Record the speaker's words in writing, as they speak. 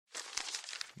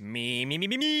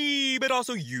Me, but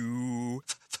also you.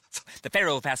 The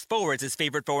Pharaoh fast-forwards his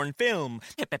favorite foreign film,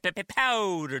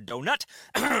 Powder Donut.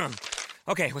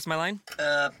 Okay, what's my line?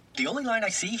 The only line I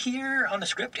see here on the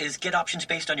script is get options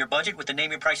based on your budget with the Name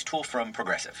Your Price tool from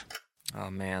Progressive. Oh,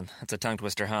 man, that's a tongue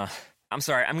twister, huh? I'm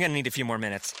sorry, I'm gonna need a few more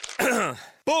minutes.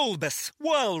 Bulbous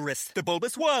Walrus, the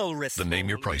Bulbous Walrus. The Name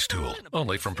Your Price tool,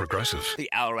 only from Progressive. The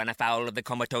owl ran afoul of the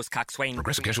comatose coxswain.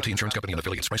 Progressive Casualty Insurance Company and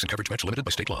affiliates. Price and coverage match limited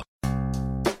by state law.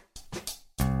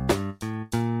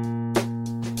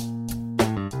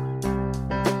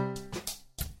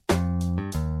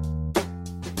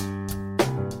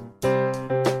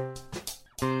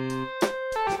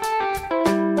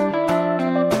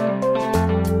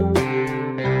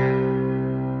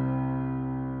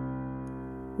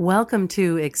 Welcome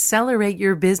to Accelerate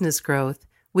Your Business Growth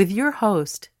with your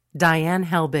host, Diane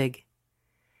Helbig.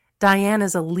 Diane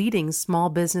is a leading small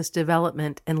business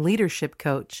development and leadership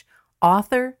coach,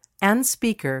 author, and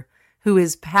speaker who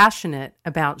is passionate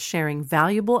about sharing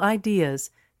valuable ideas,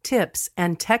 tips,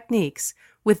 and techniques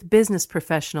with business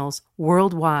professionals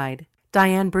worldwide.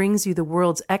 Diane brings you the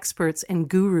world's experts and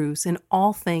gurus in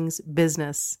all things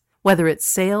business. Whether it's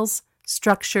sales,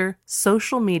 structure,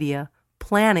 social media,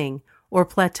 planning, or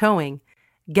plateauing,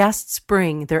 guests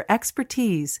bring their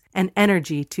expertise and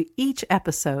energy to each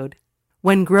episode.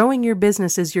 When growing your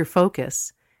business is your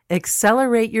focus,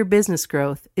 Accelerate Your Business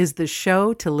Growth is the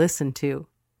show to listen to.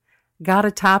 Got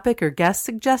a topic or guest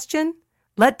suggestion?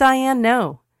 Let Diane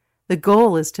know. The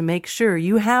goal is to make sure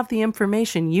you have the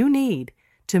information you need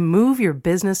to move your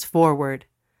business forward.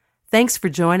 Thanks for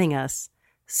joining us.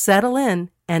 Settle in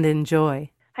and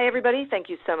enjoy. Hi, everybody. Thank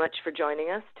you so much for joining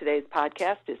us. Today's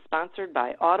podcast is sponsored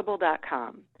by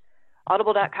Audible.com.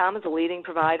 Audible.com is a leading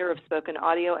provider of spoken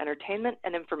audio entertainment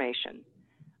and information.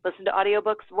 Listen to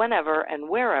audiobooks whenever and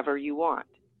wherever you want.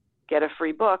 Get a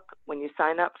free book when you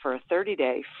sign up for a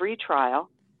 30-day free trial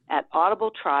at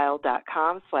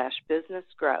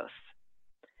audibletrial.com/businessgrowth.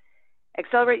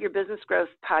 Accelerate Your Business Growth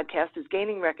podcast is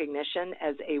gaining recognition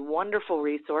as a wonderful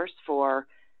resource for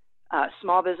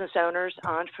small business owners,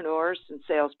 entrepreneurs, and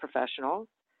sales professionals.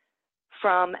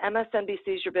 From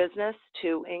MSNBC's Your Business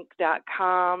to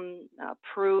Inc.com,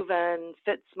 Proven,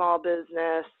 Fit Small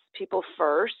Business, People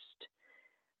First.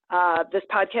 This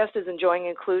podcast is enjoying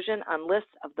inclusion on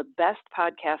lists of the best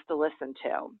podcasts to listen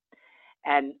to.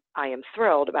 And I am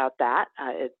thrilled about that.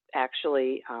 It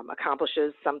actually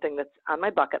accomplishes something that's on my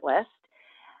bucket list.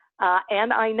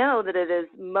 And I know that it is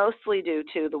mostly due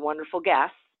to the wonderful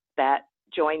guests that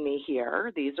join me here.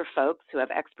 These are folks who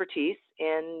have expertise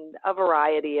in a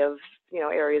variety of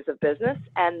areas of business,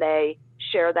 and they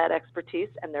share that expertise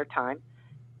and their time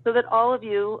so that all of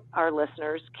you, our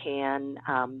listeners, can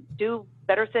do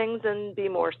better things and be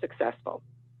more successful.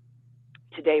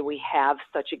 Today we have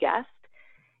such a guest.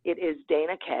 It is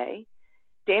Dana Kay.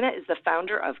 Dana is the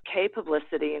founder of Kay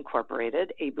Publicity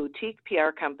Incorporated, a boutique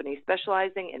PR company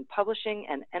specializing in publishing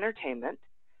and entertainment,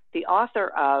 the author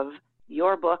of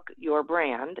Your Book, Your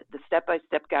Brand, the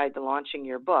step-by-step guide to launching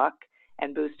your book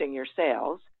and boosting your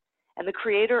sales, and the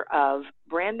creator of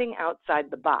Branding Outside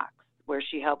the Box, where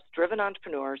she helps driven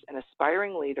entrepreneurs and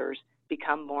aspiring leaders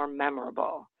become more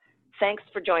memorable. Thanks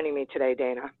for joining me today,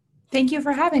 Dana. Thank you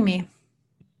for having me.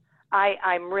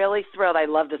 I'm really thrilled. I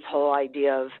love this whole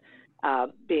idea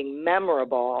of being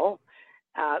memorable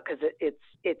because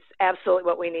it's absolutely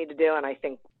what we need to do, and I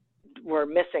think we're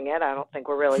missing it. I don't think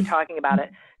we're really talking about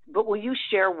it. But will you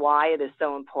share why it is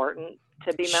so important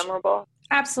to be memorable?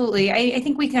 Absolutely. I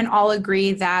think we can all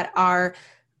agree that our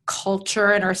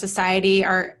culture and our society,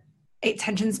 our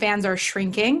attention spans are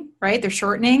shrinking, right? They're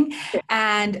shortening,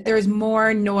 and there's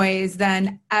more noise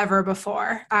than ever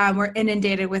before. We're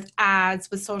inundated with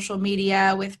ads, with social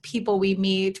media, with people we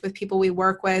meet, with people we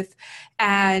work with,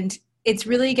 and it's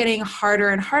really getting harder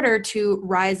and harder to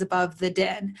rise above the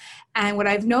din. And what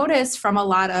I've noticed from a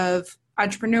lot of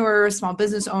entrepreneurs, small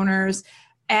business owners,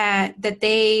 and that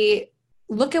they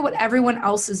look at what everyone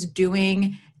else is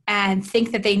doing and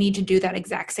think that they need to do that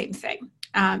exact same thing.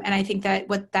 And I think that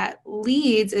what that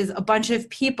leads is a bunch of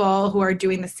people who are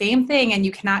doing the same thing, and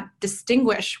you cannot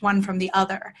distinguish one from the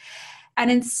other.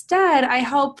 And instead, I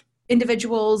help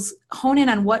individuals hone in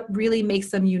on what really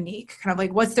makes them unique, kind of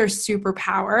like what's their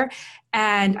superpower,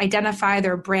 and identify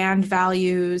their brand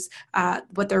values,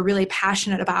 what they're really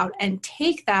passionate about, and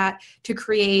take that to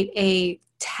create a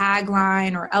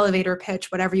tagline or elevator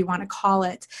pitch, whatever you want to call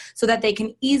it, so that they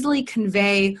can easily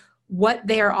convey what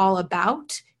they're all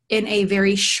about in a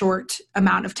very short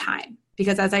amount of time.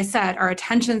 Because as I said, our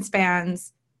attention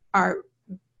spans are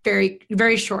very,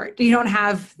 very short. You don't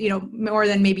have, more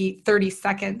than maybe 30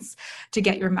 seconds to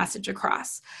get your message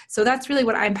across. So that's really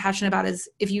what I'm passionate about, is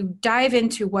if you dive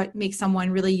into what makes someone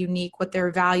really unique, what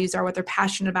their values are, what they're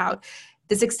passionate about,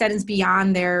 this extends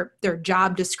beyond their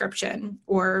job description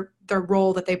or their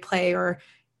role that they play or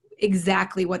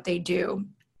exactly what they do.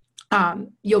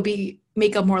 You'll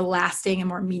make a more lasting and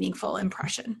more meaningful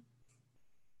impression.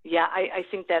 Yeah, I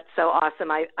think that's so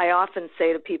awesome. I often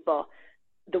say to people,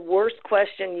 the worst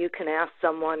question you can ask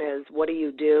someone is, what do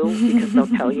you do? Because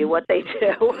they'll tell you what they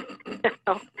do.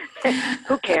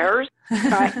 Who cares?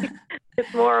 Right?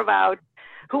 It's more about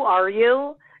who are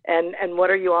you and what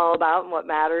are you all about and what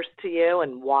matters to you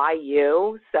and why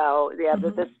you. So yeah,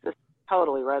 this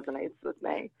totally resonates with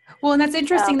me. Well, and that's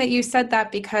interesting that you said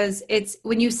that, because it's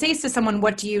when you say to someone,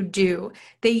 what do you do?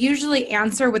 They usually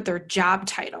answer with their job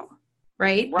title.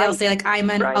 Right? They'll say like,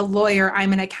 I'm a lawyer,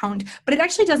 I'm an accountant, but it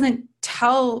actually doesn't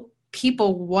tell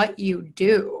people what you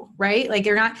do, right? Like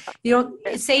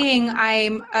saying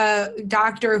I'm a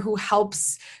doctor who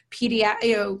helps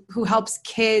who helps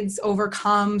kids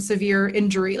overcome severe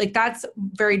injury. Like that's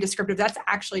very descriptive. That's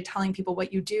actually telling people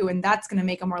what you do, and that's going to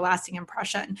make a more lasting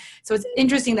impression. So it's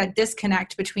interesting, that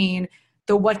disconnect between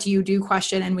the what do you do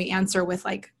question and we answer with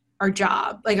like our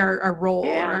job, like our role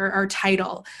or our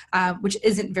title, which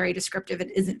isn't very descriptive. It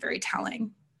isn't very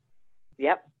telling.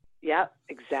 Yep,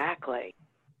 exactly.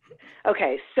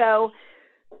 Okay, so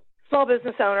small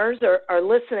business owners are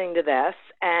listening to this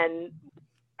and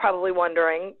probably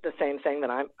wondering the same thing that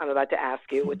I'm about to ask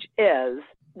you, which is,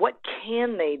 what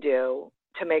can they do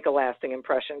to make a lasting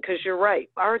impression? Because you're right,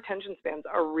 our attention spans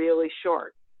are really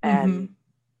short. And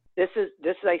this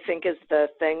I think is the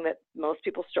thing that most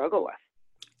people struggle with.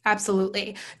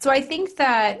 Absolutely. So I think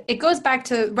that it goes back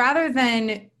to, rather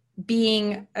than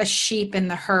being a sheep in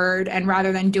the herd and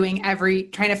rather than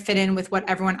trying to fit in with what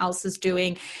everyone else is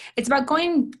doing, it's about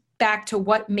going back to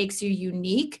what makes you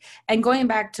unique and going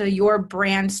back to your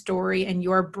brand story and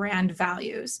your brand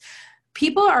values.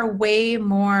 People are way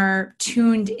more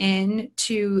tuned in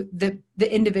to the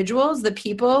individuals, the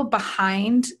people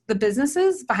behind the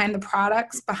businesses, behind the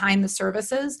products, behind the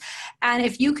services. And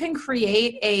if you can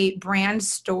create a brand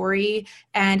story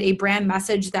and a brand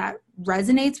message that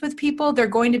resonates with people, they're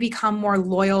going to become more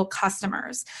loyal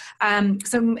customers.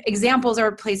 Some examples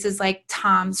are places like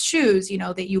Tom's Shoes,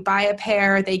 that you buy a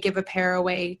pair, they give a pair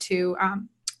away to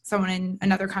someone in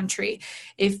another country.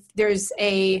 If there's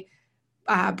a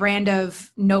brand of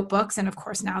notebooks, and of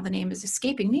course now the name is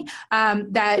escaping me,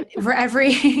 that for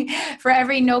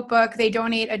every notebook they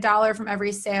donate $1 from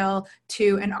every sale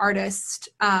to an artist,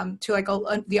 to like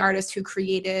the artist who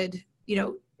created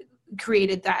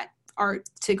that art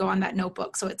to go on that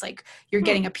notebook. So it's like you're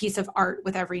getting a piece of art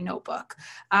with every notebook.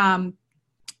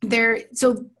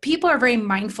 So people are very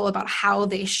mindful about how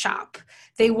they shop.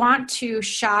 They want to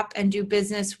shop and do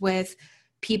business with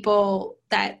people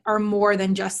that are more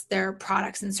than just their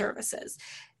products and services.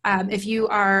 If you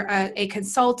are a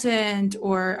consultant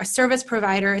or a service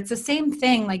provider, it's the same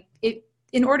thing. Like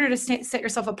in order to set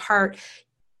yourself apart,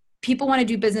 people want to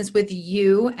do business with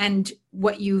you and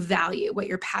what you value, what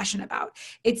you're passionate about.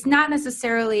 It's not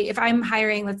necessarily, if I'm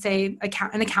hiring, let's say,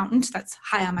 an accountant, that's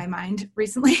high on my mind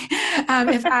recently.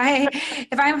 If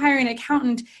I'm hiring an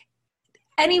accountant,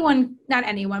 not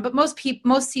anyone, but most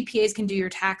CPAs can do your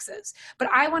taxes. But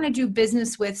I want to do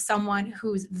business with someone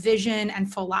whose vision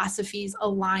and philosophies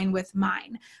align with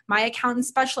mine. My accountant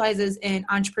specializes in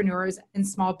entrepreneurs and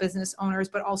small business owners,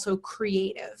 but also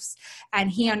creatives. And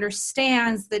he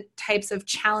understands the types of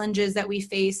challenges that we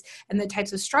face and the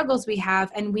types of struggles we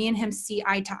have. And we and him see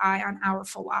eye to eye on our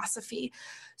philosophy.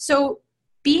 So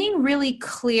being really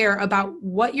clear about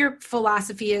what your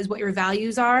philosophy is, what your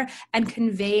values are, and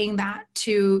conveying that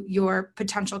to your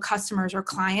potential customers or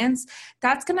clients,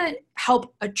 that's going to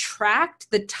help attract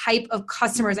the type of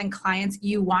customers and clients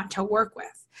you want to work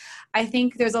with. I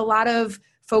think there's a lot of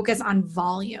focus on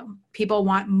volume. People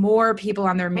want more people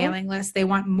on their mailing list. They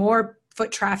want more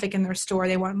foot traffic in their store.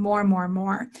 They want more and more and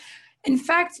more. In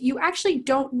fact, you actually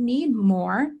don't need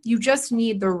more. You just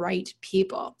need the right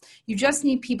people. You just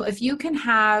need people. If you can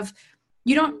have,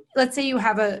 let's say you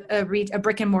have a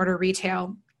brick and mortar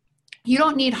retail. You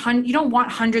don't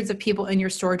want hundreds of people in your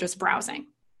store just browsing.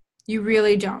 You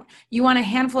really don't. You want a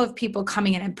handful of people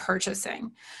coming in and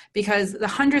purchasing, because the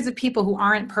hundreds of people who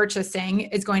aren't purchasing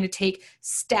is going to take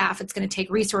staff. It's going to take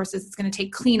resources. It's going to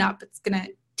take cleanup. It's going to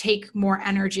take more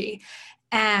energy.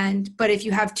 But if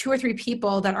you have 2 or 3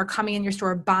 people that are coming in your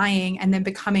store buying and then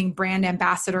becoming brand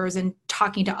ambassadors and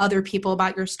talking to other people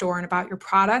about your store and about your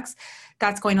products,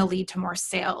 that's going to lead to more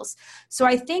sales. So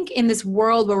I think in this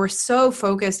world where we're so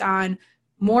focused on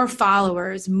more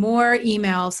followers, more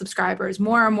email subscribers,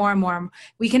 more and more and more,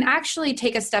 we can actually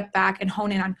take a step back and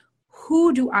hone in on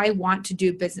who do I want to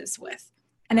do business with?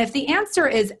 And if the answer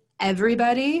is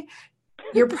everybody,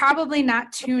 you're probably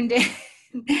not tuned in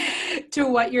to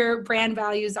what your brand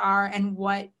values are and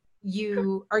what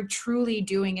you are truly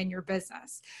doing in your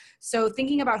business. So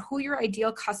thinking about who your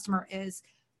ideal customer is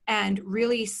and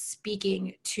really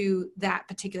speaking to that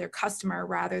particular customer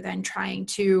rather than trying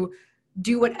to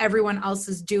do what everyone else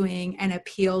is doing and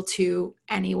appeal to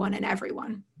anyone and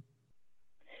everyone.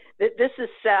 This is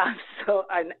so.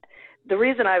 The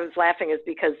reason I was laughing is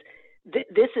because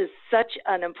this is such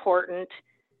an important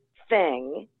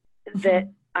thing that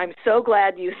I'm so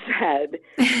glad you said,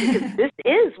 because this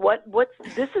is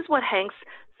what hangs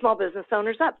small business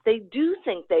owners up. They do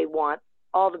think they want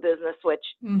all the business, which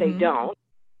they don't,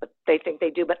 but they think they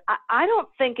do. But I don't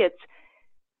think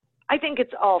I think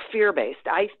it's all fear-based.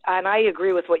 I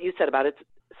agree with what you said about it.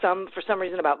 For some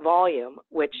reason about volume,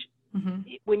 which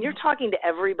when you're talking to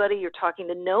everybody, you're talking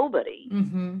to nobody.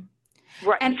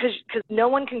 Right, because no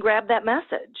one can grab that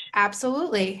message.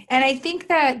 Absolutely. And I think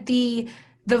that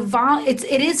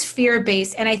it is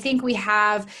fear-based. And I think we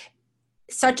have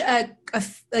such a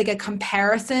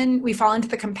comparison. We fall into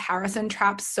the comparison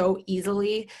trap so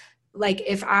easily. Like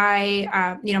if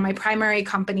my primary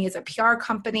company is a PR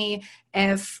company,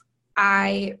 if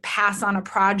I pass on a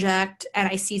project and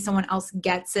I see someone else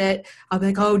gets it, I'll be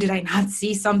like, oh, did I not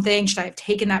see something? Should I have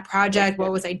taken that project?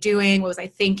 What was I doing? What was I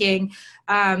thinking?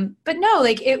 But no,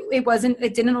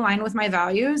 it didn't align with my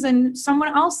values, and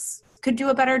someone else could do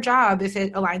a better job if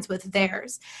it aligns with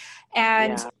theirs.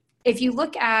 And if you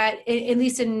look at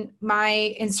least in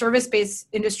service-based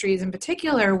industries in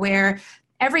particular, where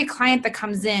every client that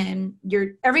comes in,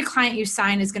 every client you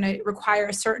sign is going to require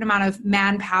a certain amount of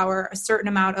manpower, a certain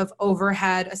amount of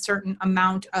overhead, a certain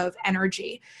amount of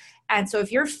energy. And so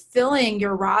if you're filling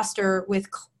your roster with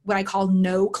what I call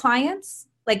no clients,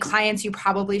 like clients you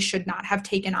probably should not have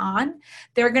taken on,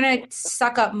 they're going to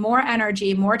suck up more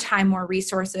energy, more time, more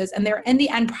resources, and they're in the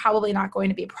end probably not going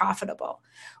to be profitable.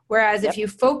 Whereas if you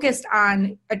focused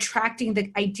on attracting the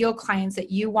ideal clients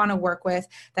that you want to work with,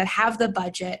 that have the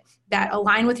budget, that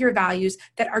align with your values,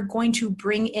 that are going to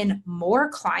bring in more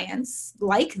clients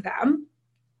like them,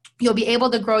 you'll be able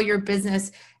to grow your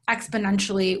business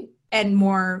exponentially and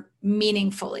more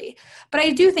meaningfully. But I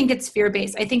do think it's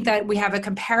fear-based. I think that we have a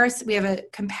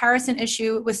comparison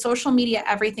issue with social media.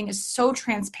 Everything is so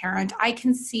transparent. I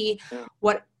can see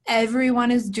what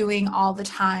everyone is doing all the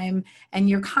time, and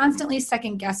you're constantly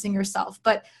second guessing yourself.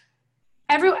 But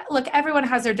everyone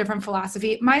has their different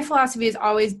philosophy. My philosophy has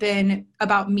always been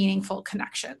about meaningful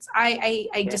connections.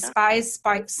 I despise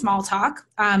small talk.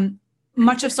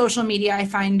 Much of social media I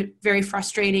find very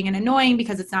frustrating and annoying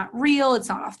because it's not real, it's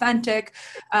not authentic.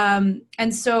 And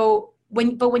so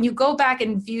when you go back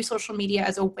and view social media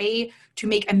as a way to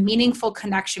make a meaningful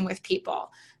connection with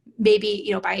people,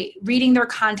 maybe by reading their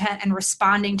content and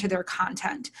responding to their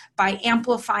content, by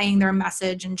amplifying their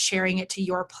message and sharing it to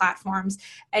your platforms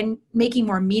and making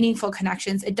more meaningful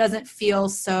connections, it doesn't feel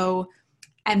so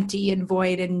empty and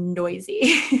void and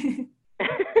noisy.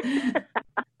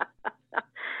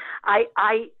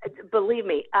 I believe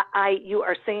me, you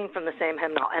are singing from the same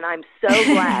hymnal, and I'm so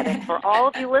glad. And for all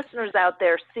of you listeners out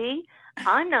there, see,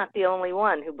 I'm not the only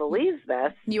one who believes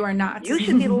this. You are not. You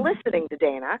should be listening to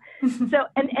Dana. So,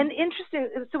 and interesting.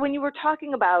 So when you were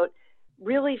talking about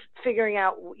really figuring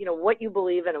out, what you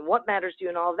believe in and what matters to you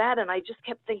and all that, and I just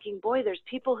kept thinking, boy, there's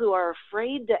people who are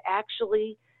afraid to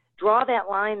actually draw that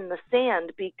line in the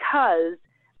sand because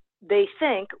they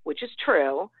think, which is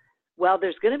true, well,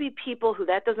 there's going to be people who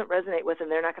that doesn't resonate with,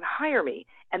 and they're not going to hire me.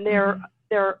 And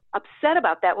they're upset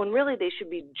about that when really they should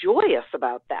be joyous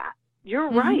about that.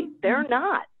 You're right. They're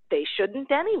not. They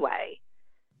shouldn't anyway.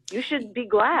 You should be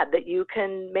glad that you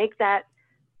can make that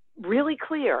really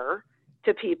clear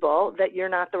to people that you're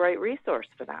not the right resource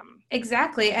for them.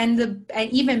 Exactly. And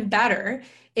even better,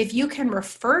 if you can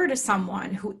refer to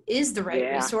someone who is the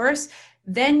right resource,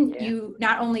 then you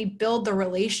not only build the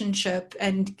relationship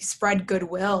and spread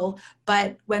goodwill,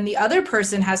 but when the other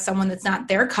person has someone that's not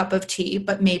their cup of tea,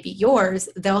 but maybe yours,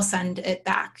 they'll send it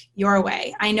back your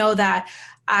way. I know that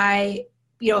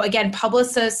again,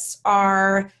 publicists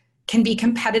can be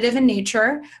competitive in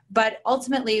nature, but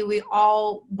ultimately we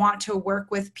all want to work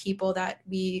with people that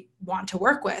we want to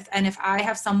work with. And if I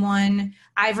have someone,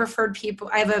 I've referred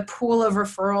people, I have a pool of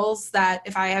referrals that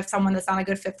if I have someone that's not a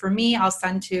good fit for me, I'll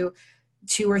send to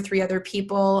 2 or 3 other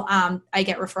people. I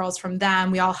get referrals from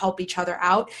them. We all help each other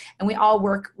out, and we all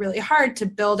work really hard to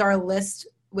build our list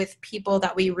with people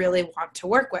that we really want to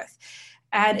work with.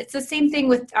 And it's the same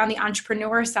thing on the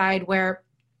entrepreneur side, where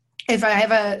if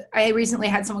I recently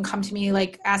had someone come to me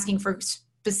like asking for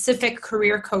specific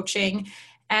career coaching,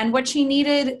 and what she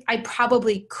needed, I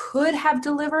probably could have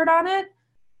delivered on it,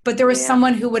 but there was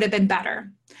someone who would have been better.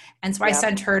 And so I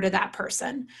sent her to that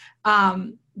person,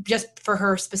 just for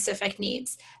her specific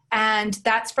needs. And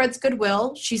that spreads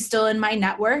goodwill. She's still in my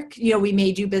network. You know, we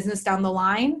may do business down the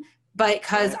line, but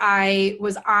because I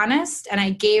was honest and I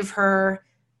gave her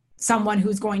someone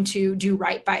who's going to do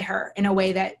right by her in a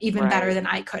way that even better than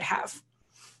I could have.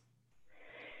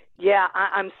 Yeah,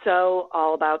 I'm so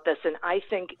all about this. And I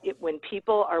think when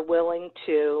people are willing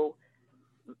to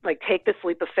like take this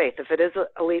leap of faith, if it is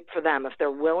a leap for them, if they're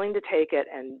willing to take it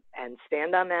and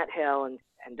stand on that hill and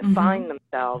define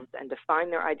themselves and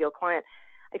define their ideal client,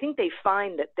 I think they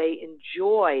find that they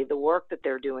enjoy the work that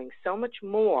they're doing so much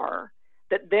more,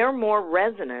 that they're more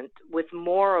resonant with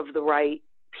more of the right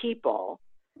people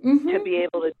to be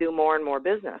able to do more and more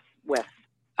business with.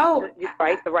 Oh,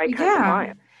 right, the right kind of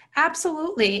clients.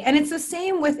 Absolutely. And it's the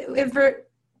same with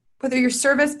whether you're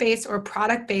service-based or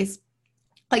product-based.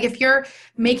 Like if you're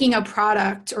making a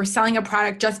product or selling a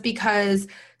product just because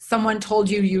someone told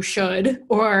you should,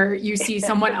 or you see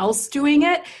someone else doing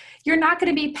it, you're not going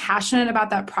to be passionate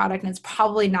about that product, and it's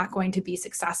probably not going to be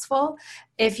successful.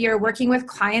 If you're working with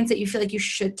clients that you feel like you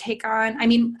should take on, I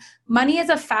mean, money is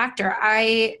a factor.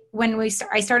 I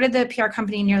started the PR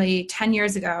company nearly 10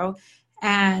 years ago,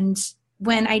 and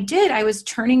when I did, I was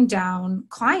turning down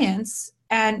clients,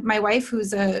 and my wife,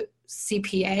 who's a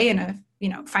CPA and a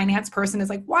finance person, is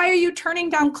like, "Why are you turning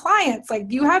down clients?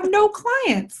 Like, you have no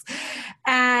clients."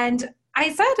 And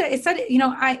I said,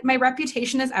 my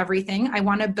reputation is everything. I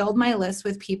want to build my list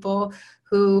with people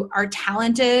who are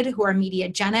talented, who are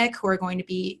mediagenic, who are going to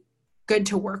be good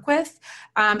to work with.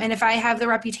 And if I have the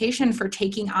reputation for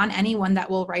taking on anyone that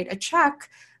will write a check,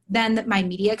 then my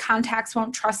media contacts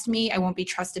won't trust me. I won't be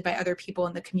trusted by other people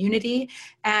in the community.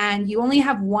 And you only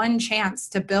have one chance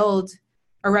to build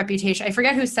a reputation. I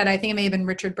forget who said it. I think it may have been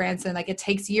Richard Branson. Like, it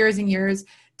takes years and years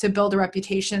to build a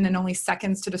reputation and only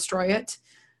seconds to destroy it.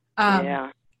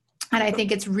 And I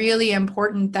think it's really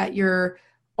important that you're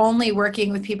only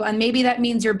working with people. And maybe that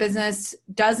means your business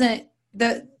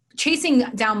chasing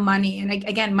down money. And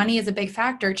again, money is a big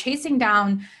factor. Chasing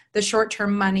down the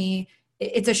short-term money,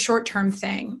 it's a short-term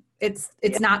thing. It's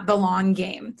not the long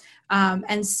game.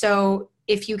 And so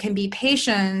if you can be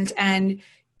patient and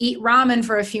eat ramen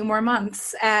for a few more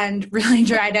months and really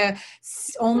try to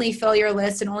only fill your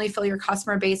list and only fill your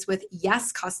customer base with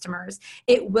yes customers,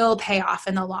 it will pay off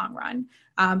in the long run.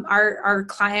 Our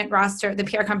client roster, the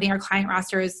PR company, our client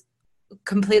roster is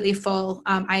completely full.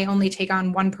 I only take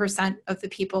on 1% of the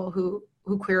people who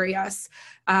query us.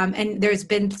 And there's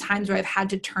been times where I've had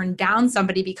to turn down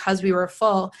somebody because we were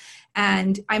full.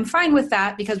 And I'm fine with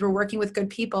that because we're working with good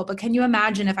people. But can you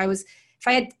imagine if I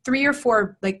had 3 or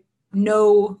 4 like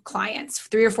no clients,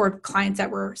 3 or 4 clients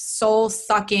that were soul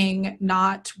sucking,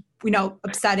 not,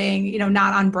 upsetting,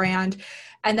 not on brand.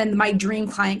 And then my dream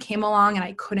client came along and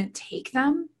I couldn't take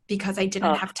them because I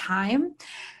didn't have time.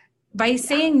 By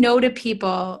saying no to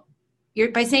people,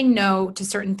 by saying no to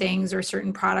certain things or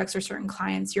certain products or certain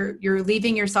clients, you're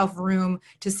leaving yourself room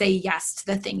to say yes to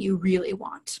the thing you really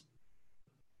want.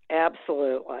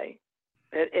 Absolutely.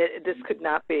 This could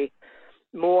not be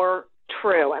more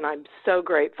true, and I'm so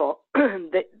grateful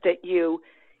that you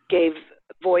gave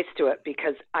voice to it,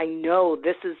 because I know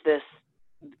this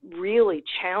really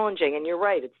challenging. And you're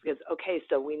right. It's because, okay,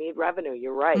 so we need revenue.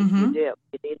 You're right. You do.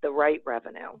 You need the right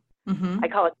revenue. I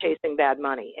call it chasing bad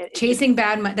money. Chasing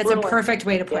bad money. That's a perfect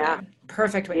way to put it.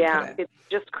 Perfect way to put it. It's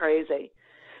just crazy.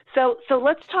 So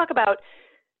let's talk about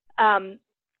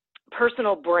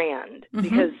personal brand,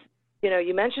 because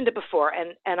you mentioned it before,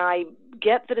 and I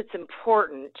get that it's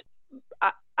important.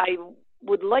 I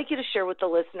would like you to share with the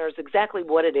listeners exactly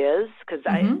what it is, because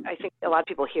I think a lot of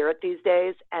people hear it these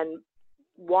days, and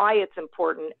why it's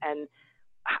important, and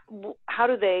how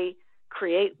do they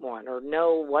create one or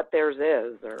know what theirs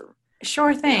is, or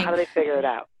sure thing. How do they figure it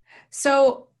out?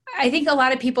 So I think a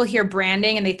lot of people hear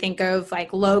branding and they think of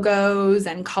like logos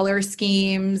and color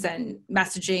schemes and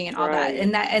messaging and all that.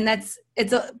 And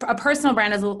it's a personal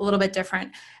brand is a little bit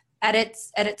different. At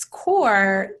its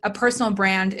core, a personal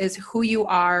brand is who you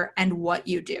are and what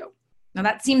you do. Now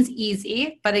that seems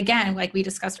easy, but again, like we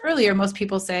discussed earlier, most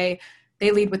people say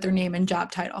they lead with their name and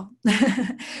job title,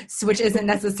 which isn't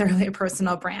necessarily a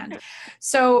personal brand.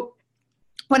 So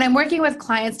when I'm working with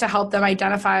clients to help them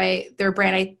identify their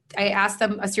brand, I ask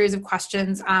them a series of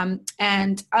questions.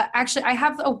 Actually, I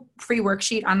have a free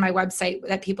worksheet on my website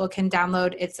that people can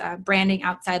download. It's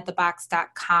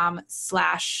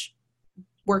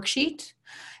brandingoutsidethebox.com/worksheet.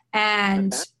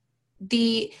 And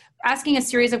asking a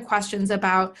series of questions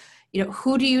about,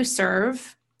 who do you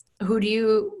serve? Who do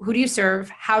you serve?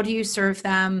 How do you serve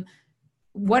them?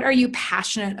 What are you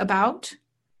passionate about?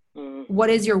 What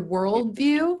is your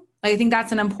worldview? I think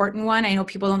that's an important one. I know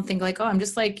people don't think like, oh, I'm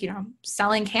just like,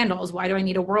 selling candles. Why do I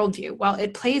need a worldview? Well,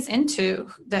 it plays into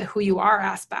the who you are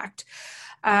aspect.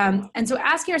 And so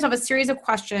asking yourself a series of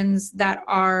questions that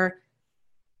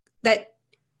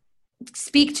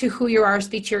speak to who you are,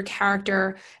 speak to your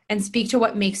character, and speak to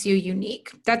what makes you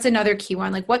unique. That's another key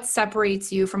one, like what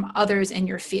separates you from others in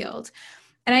your field.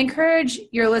 And I encourage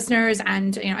your listeners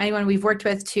and anyone we've worked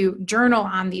with to journal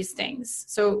on these things.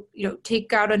 So,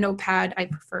 take out a notepad. I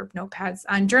prefer notepads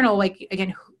on journal. Like,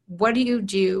 again, what do you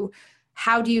do?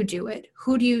 How do you do it?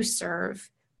 Who do you serve?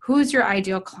 Who's your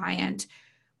ideal client?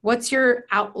 What's your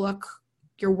outlook,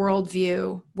 your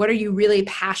worldview? What are you really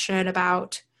passionate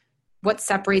about? What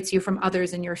separates you from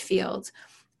others in your field?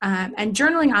 And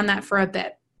journaling on that for a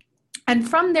bit. And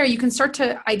from there, you can start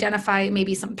to identify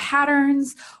maybe some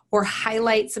patterns or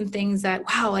highlight some things that,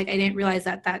 wow, like I didn't realize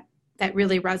that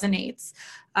really resonates.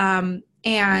 And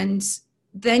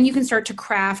then you can start to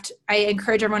craft. I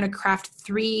encourage everyone to craft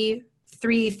three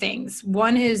things.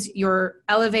 One is your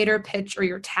elevator pitch or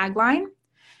your tagline.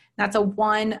 That's a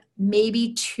 1,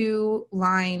 maybe 2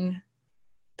 line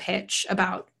pitch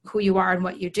about who you are and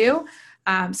what you do.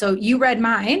 So you read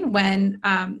mine when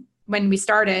we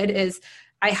started is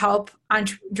I help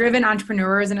driven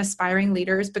entrepreneurs and aspiring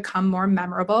leaders become more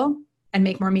memorable and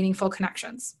make more meaningful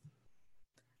connections.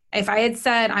 If I had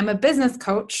said I'm a business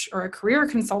coach or a career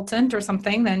consultant or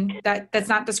something, then that's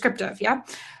not descriptive. Yeah.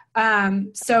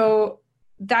 So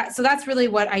that's really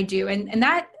what I do. And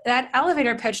that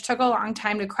elevator pitch took a long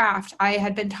time to craft. I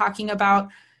had been talking about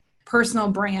personal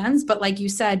brands, but like you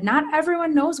said, not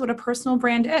everyone knows what a personal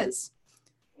brand is.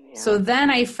 Yeah. So then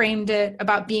I framed it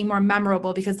about being more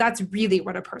memorable because that's really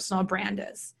what a personal brand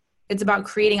is. It's about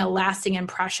creating a lasting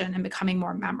impression and becoming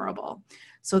more memorable.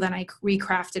 So then I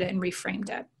recrafted it and reframed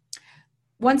it.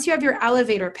 Once you have your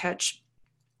elevator pitch,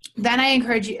 then I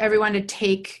encourage everyone to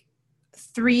take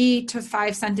 3 to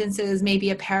 5 sentences,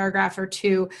 maybe a paragraph or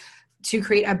 2 to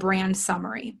create a brand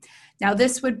summary. Now,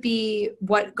 this would be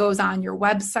what goes on your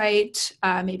website,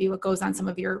 maybe what goes on some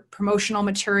of your promotional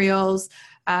materials.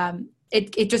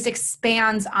 It just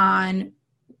expands on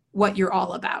what you're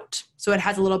all about. So it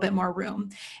has a little bit more room.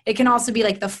 It can also be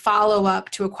like the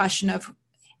follow-up to a question of,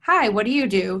 hi, what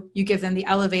do? You give them the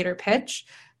elevator pitch.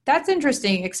 That's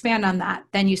interesting. Expand on that.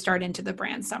 Then you start into the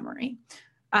brand summary.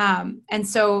 And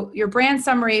so your brand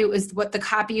summary is what the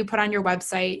copy you put on your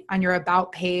website, on your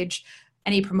about page,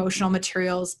 any promotional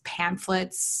materials,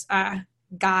 pamphlets,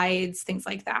 guides, things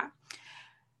like that.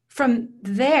 From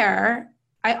there,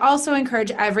 I also encourage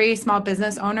every small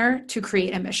business owner to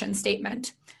create a mission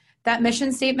statement. That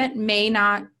mission statement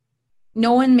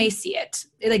no one may see it.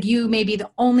 Like you may be the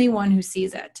only one who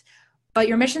sees it, but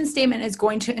your mission statement is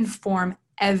going to inform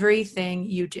everything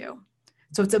you do.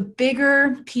 So it's a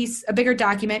bigger piece, a bigger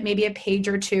document, maybe a page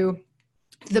or 2,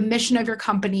 the mission of your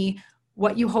company,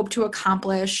 what you hope to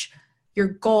accomplish, your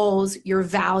goals, your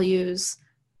values.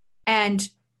 And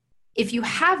if you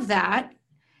have that,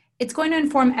 it's going to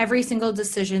inform every single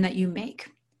decision that you make.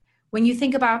 When you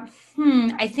think about,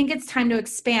 I think it's time to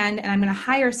expand and I'm going to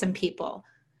hire some people,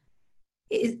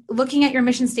 looking at your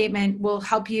mission statement will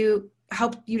help you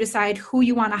decide who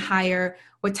you want to hire,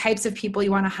 what types of people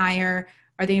you want to hire.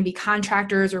 Are they going to be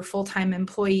contractors or full-time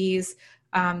employees?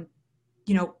 Are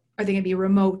they going to be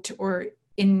remote or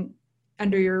in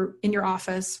your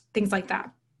office? Things like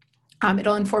that.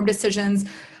 It'll inform decisions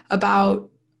about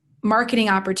marketing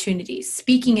opportunities,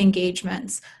 speaking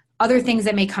engagements, other things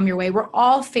that may come your way. We're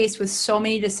all faced with so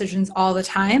many decisions all the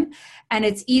time, and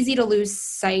it's easy to lose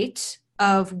sight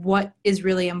of what is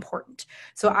really important.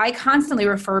 So I constantly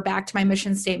refer back to my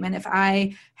mission statement. If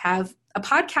I have a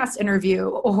podcast interview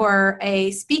or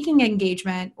a speaking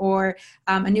engagement or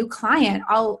a new client,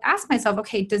 I'll ask myself,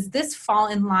 okay, does this fall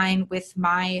in line with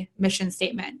my mission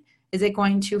statement? Is it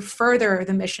going to further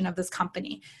the mission of this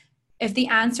company? If the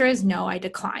answer is no, I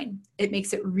decline. It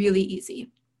makes it really easy.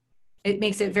 It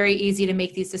makes it very easy to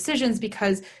make these decisions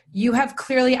because you have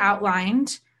clearly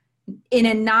outlined in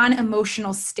a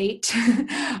non-emotional state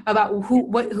about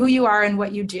who you are and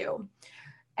what you do.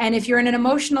 And if you're in an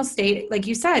emotional state, like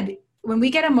you said, when we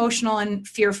get emotional and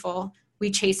fearful, we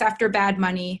chase after bad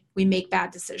money, we make bad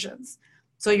decisions.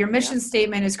 So your mission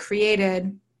statement is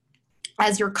created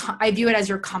as I view it as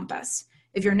your compass.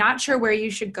 If you're not sure where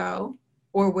you should go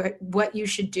or what you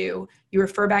should do, you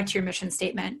refer back to your mission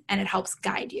statement and it helps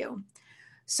guide you.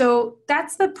 So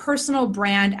that's the personal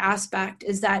brand aspect,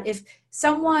 is that if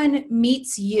someone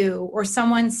meets you or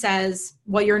someone says,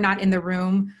 well, you're not in the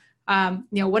room,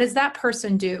 what does that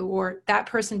person do? Or that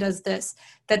person does this,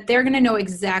 that they're going to know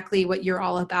exactly what you're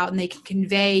all about, and they can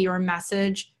convey your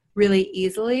message really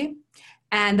easily.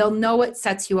 And they'll know what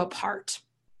sets you apart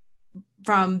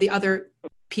from the other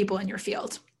people in your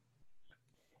field.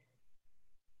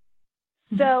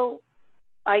 So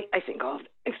I think all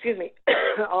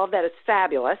of that is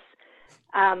fabulous.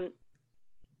 I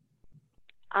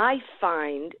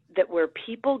find that where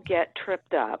people get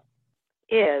tripped up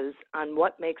is on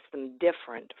what makes them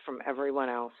different from everyone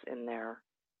else in their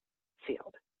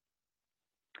field.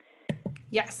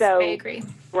 Yes, so, I agree.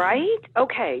 Right?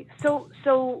 Okay. So,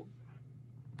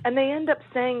 and they end up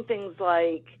saying things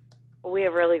like, well, we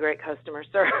have really great customer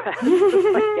service.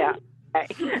 Like, yeah.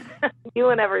 Okay. You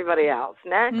and everybody else.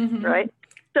 Next, right?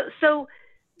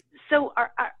 So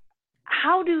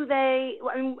how do they,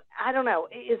 I don't know,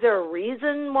 is there a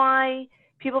reason why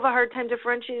people have a hard time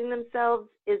differentiating themselves?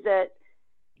 Is it?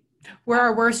 We're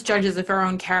our worst judges of our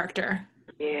own character.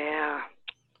 Yeah.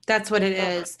 That's what it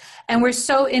is. And we're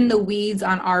so in the weeds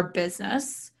on our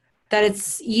business that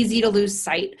it's easy to lose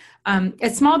sight.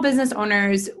 As small business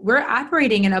owners, we're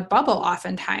operating in a bubble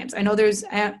oftentimes. I know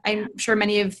I'm sure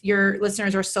many of your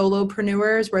listeners are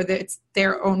solopreneurs where it's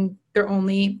their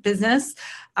only business.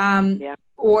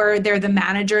 Or they're the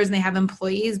managers and they have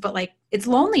employees, but like it's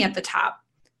lonely at the top,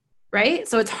 right?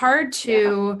 So it's hard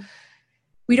to,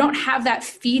 we don't have that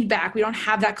feedback. We don't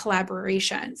have that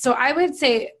collaboration. So I would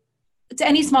say to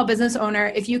any small business owner,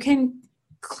 if you can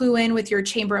clue in with your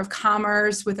chamber of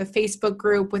commerce, with a Facebook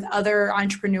group, with other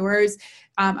entrepreneurs,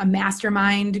 a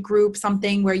mastermind group,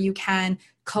 something where you can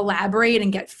collaborate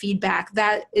and get feedback,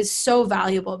 that is so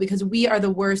valuable, because we are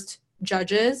the worst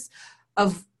judges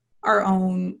of our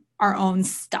own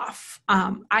stuff.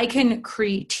 I can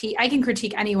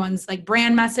critique anyone's like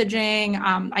brand messaging.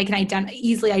 I can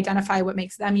easily identify what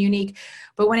makes them unique.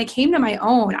 But when it came to my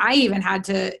own, I even had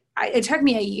to, it took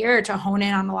me a year to hone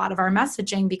in on a lot of our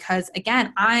messaging, because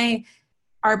again,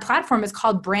 our platform is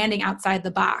called Branding Outside the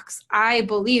Box. I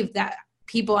believe that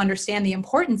people understand the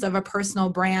importance of a personal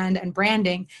brand and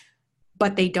branding,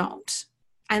 but they don't.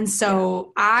 And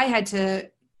so I had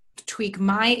to tweak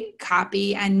my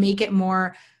copy and make it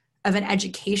more of an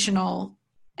educational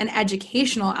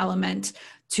element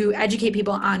to educate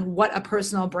people on what a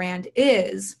personal brand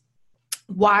is,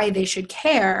 why they should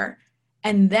care,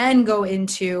 and then go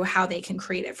into how they can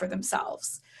create it for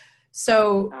themselves.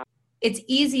 So it's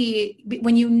easy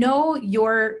when you know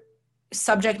your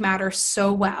subject matter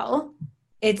so well,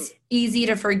 it's easy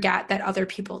to forget that other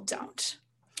people don't.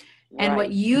 Right. And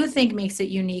what you think makes it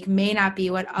unique may not be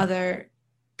what other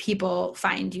people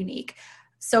find unique.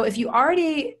 So if you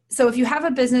have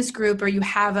a business group or you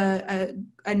have a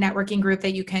networking group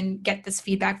that you can get this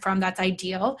feedback from, that's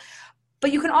ideal.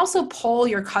 But you can also poll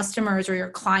your customers or your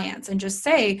clients and just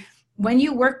say, when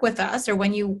you work with us or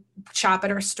when you shop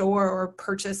at our store or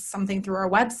purchase something through our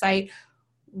website,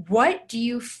 why do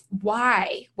you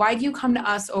come to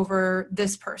us over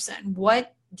this person?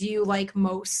 What do you like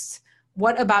most?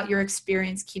 What about your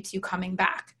experience keeps you coming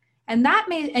back? And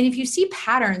if you see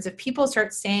patterns, if people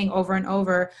start saying over and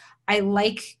over, I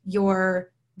like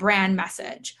your brand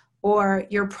message, or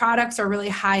your products are really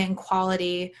high in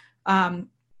quality, and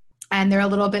they're a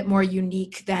little bit more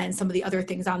unique than some of the other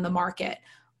things on the market,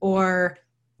 or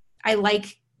I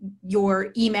like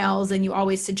your emails and you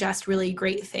always suggest really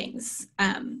great things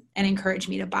and encourage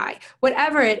me to buy.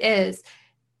 Whatever it is,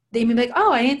 they may be like,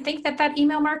 oh, I didn't think that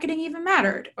email marketing even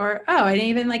mattered, or oh, I didn't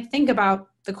even think about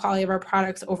the quality of our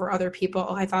products over other people.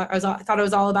 I thought it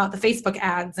was all about the Facebook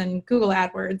ads and Google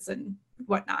AdWords and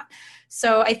whatnot.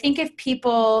 So I think if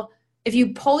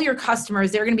you poll your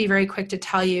customers, they're going to be very quick to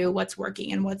tell you what's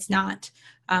working and what's not.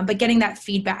 But getting that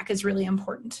feedback is really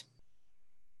important.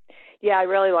 Yeah, I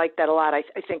really like that a lot. I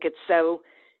think it's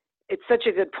such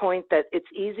a good point that it's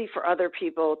easy for other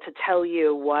people to tell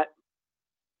you what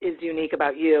is unique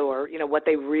about you, or what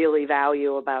they really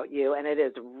value about you, and it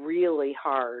is really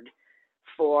hard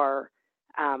for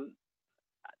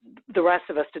the rest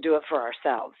of us to do it for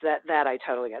ourselves. That I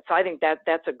totally get. So I think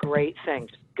that's a great thing.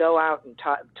 Just go out and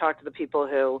talk to the people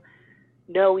who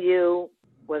know you,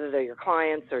 whether they're your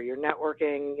clients or your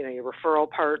networking, your referral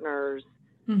partners,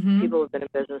 people who've been in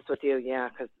business with you. Yeah,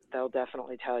 because they'll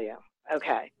definitely tell you.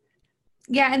 Okay.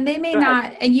 Yeah, and they may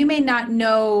not, and you may not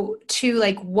know too,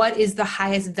 like what is the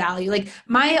highest value. Like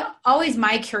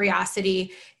my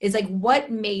curiosity is like, what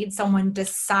made someone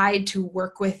decide to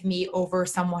work with me over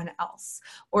someone else,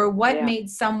 or what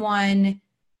made someone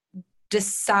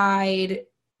decide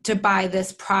to buy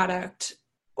this product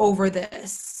over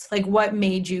this? Like, what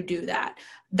made you do that?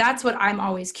 That's what I'm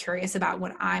always curious about,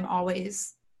 what I'm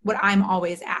always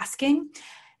asking.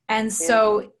 And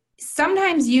so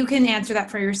sometimes you can answer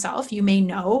that for yourself. You may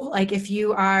know, like if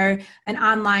you are an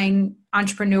online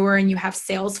entrepreneur and you have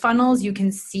sales funnels, you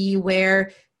can see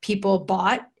where people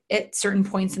bought at certain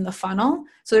points in the funnel.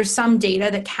 So there's some data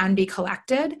that can be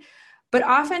collected, but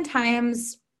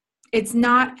oftentimes it's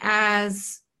not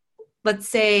as, let's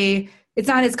say, it's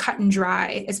not as cut and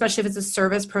dry, especially if it's a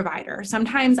service provider.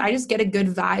 Sometimes I just get a good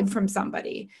vibe from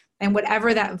somebody, and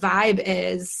whatever that vibe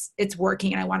is, it's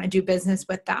working and I want to do business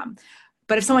with them.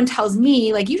 But if someone tells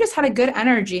me, like, you just had a good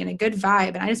energy and a good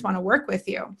vibe and I just want to work with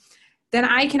you, then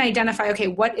I can identify, okay,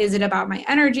 what is it about my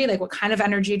energy? Like, what kind of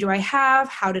energy do I have?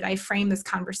 How did I frame this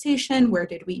conversation? Where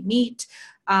did we meet?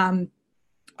 And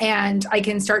I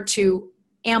can start to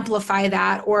amplify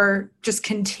that or just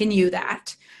continue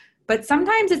that. But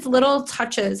sometimes it's little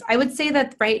touches. I would say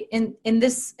that, right, in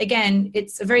this, again,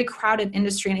 it's a very crowded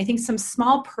industry. And I think some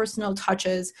small personal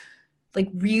touches like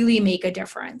really make a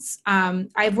difference. I've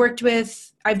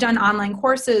done online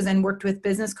courses and worked with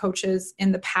business coaches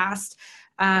in the past.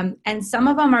 And some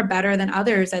of them are better than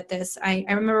others at this. I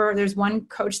remember there's one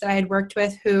coach that I had worked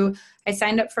with who I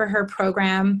signed up for her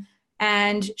program,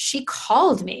 and she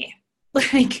called me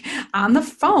like on the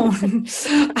phone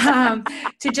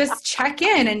to just check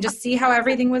in and just see how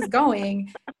everything was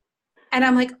going. And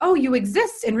I'm like, oh, you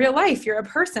exist in real life. You're a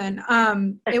person.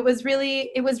 It was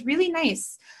really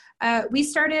nice. We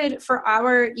started, for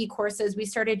our e-courses, we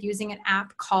started using an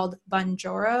app called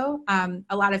Bonjoro.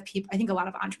 A lot of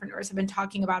entrepreneurs have been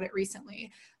talking about it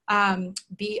recently. Bonjoro,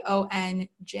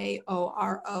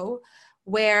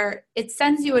 where it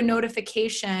sends you a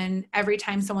notification every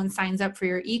time someone signs up for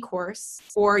your e-course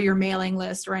or your mailing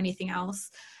list or anything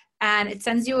else. And it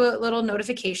sends you a little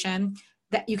notification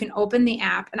that you can open the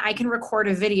app, and I can record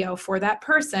a video for that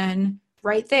person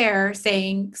right there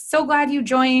saying, so glad you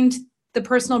joined the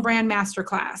Personal Brand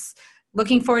Masterclass.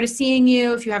 Looking forward to seeing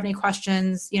you. If you have any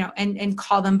questions, and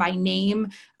call them by name.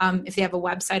 If they have a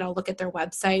website, I'll look at their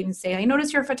website and say, I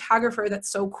noticed you're a photographer.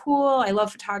 That's so cool. I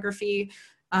love photography.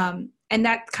 And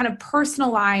that kind of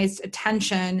personalized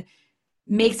attention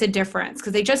makes a difference,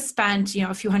 because they just spent,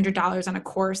 a few $100s on a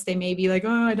course. They may be like, oh,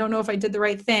 I don't know if I did the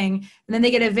right thing. And then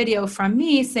they get a video from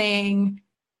me saying,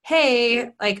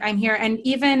 hey, like, I'm here. And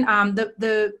even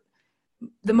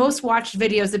the most watched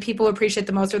videos that people appreciate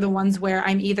the most are the ones where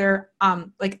I'm either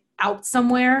like out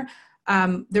somewhere.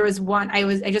 There was one,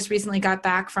 I just recently got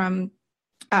back from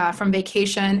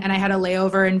vacation, and I had a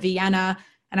layover in Vienna,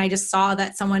 and I just saw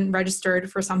that someone registered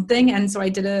for something. And so I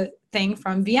did a thing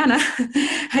from Vienna.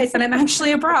 I said, I'm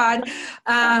actually abroad.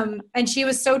 And she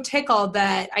was so tickled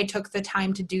that I took the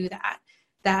time to do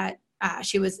that.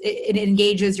 It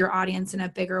engages your audience in a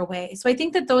bigger way. So I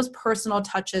think that those personal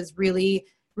touches really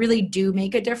do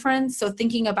make a difference. So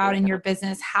thinking about in your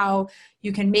business how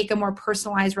you can make a more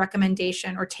personalized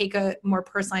recommendation or take a more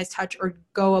personalized touch or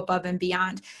go above and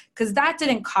beyond, because that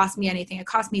didn't cost me anything. It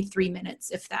cost me 3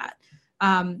 minutes, if that.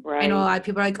 Right. I know a lot of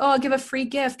people are like, oh, I'll give a free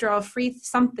gift or I'll free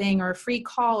something or a free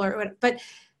call or whatever. But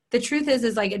the truth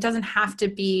is like, it doesn't have to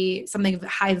be something of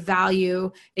high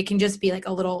value. It can just be like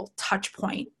a little touch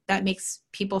point that makes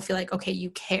people feel like, okay,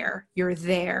 you care, you're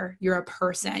there, you're a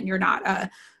person, you're not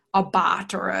a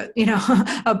bot or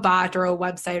a bot or a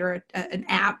website or an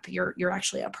app. You're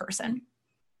actually a person.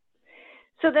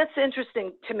 So that's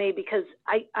interesting to me, because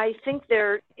I think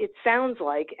it sounds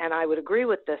like, and I would agree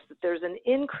with this, that there's an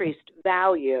increased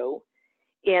value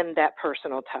in that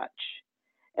personal touch,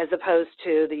 as opposed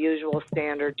to the usual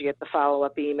standard, you get the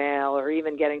follow-up email or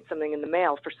even getting something in the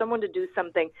mail. For someone to do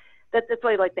something, that's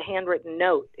why like the handwritten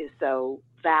note is so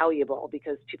valuable,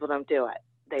 because people don't do it.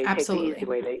 They Absolutely. take the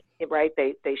easy way.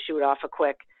 They shoot off a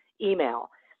quick email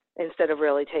instead of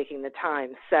really taking the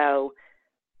time. So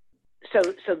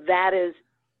that is,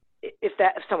 if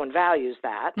someone values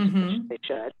that, mm-hmm. which they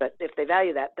should, but if they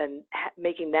value that, then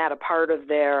making that a part of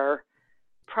their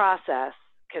process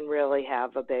can really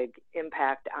have a big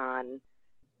impact on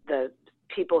the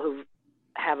people who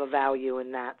have a value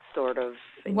in that sort of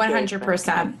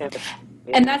 100%. Yeah.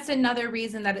 And that's another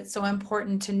reason that it's so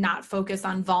important to not focus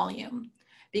on volume,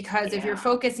 because if you're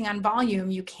focusing on volume,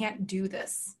 you can't do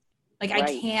this. Like right.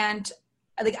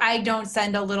 I don't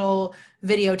send a little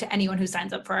video to anyone who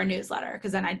signs up for our newsletter,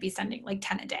 because then I'd be sending like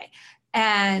 10 a day.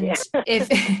 And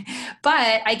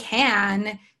but I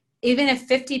can, even if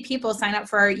 50 people sign up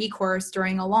for our e-course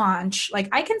during a launch, like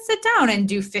I can sit down and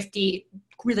do 50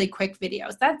 really quick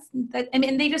videos.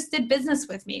 They just did business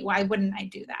with me. Why wouldn't I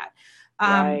do that?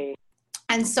 Right.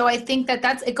 And so I think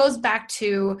that it goes back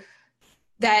to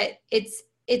that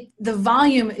the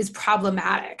volume is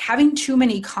problematic. Having too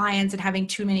many clients and having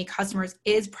too many customers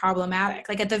is problematic.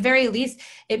 Like at the very least,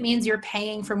 it means you're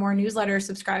paying for more newsletter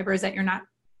subscribers that you're not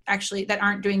actually, that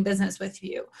aren't doing business with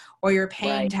you, or you're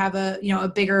paying to have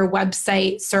a bigger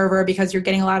website server because you're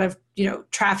getting a lot of,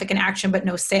 traffic and action, but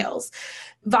no sales.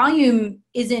 Volume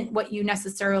isn't what you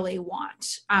necessarily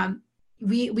want.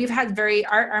 We've had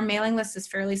our mailing list is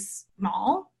fairly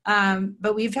small,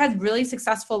 but we've had really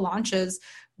successful launches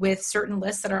with certain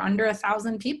lists that are under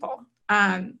 1,000 people.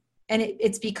 And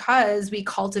it's because we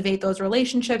cultivate those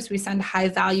relationships. We send high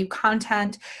value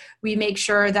content. We make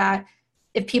sure that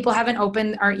if people haven't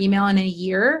opened our email in a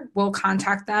year, we'll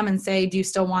contact them and say, do you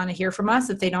still want to hear from us?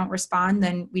 If they don't respond,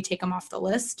 then we take them off the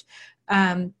list.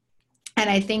 And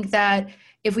I think that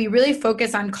if we really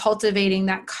focus on cultivating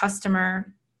that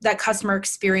customer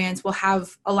experience, we'll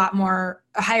have a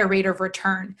higher rate of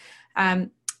return.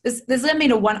 This led me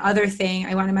to one other thing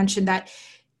I want to mention, that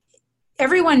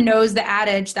everyone knows the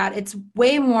adage that it's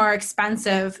way more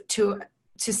expensive to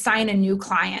sign a new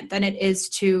client than it is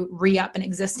to re-up an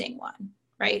existing one,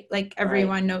 right? Like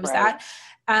everyone knows that.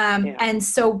 And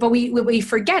so, but we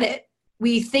forget it.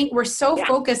 We think we're so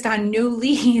focused on new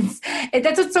leads.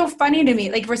 That's what's so funny to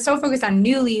me. Like we're so focused on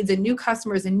new leads and new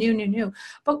customers and new.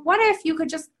 But what if you could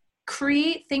just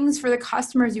create things for the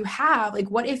customers you have?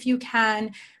 Like what if you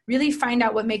can really find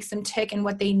out what makes them tick and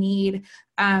what they need?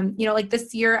 Like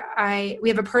this year, we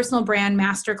have a personal brand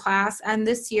masterclass, and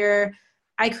this year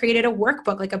I created a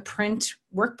workbook, like a print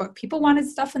workbook. People wanted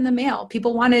stuff in the mail.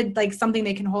 People wanted like something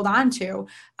they can hold on to.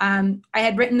 I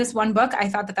had written this one book. I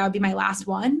thought that would be my last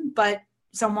one, but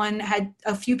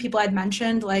a few people had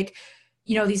mentioned like,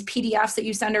 these PDFs that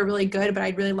you send are really good, but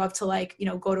I'd really love to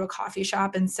go to a coffee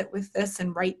shop and sit with this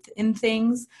and write in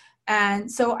things.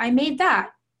 And so I made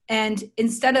that. And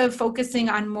instead of focusing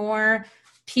on more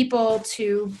people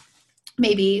to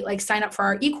maybe sign up for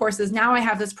our e-courses, now I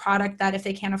have this product that if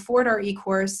they can't afford our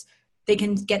e-course, they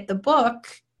can get the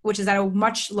book, which is at a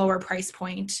much lower price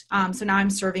point. So now I'm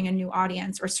serving a new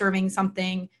audience, or serving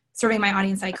my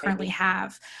audience I currently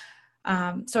have.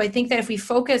 So I think that if we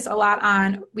focus a lot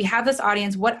on, we have this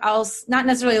audience, what else, not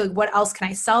necessarily what else can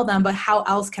I sell them, but how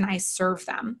else can I serve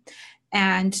them?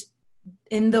 And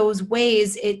in those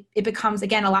ways, it becomes,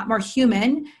 again, a lot more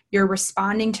human. You're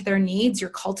responding to their needs. You're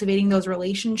cultivating those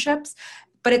relationships.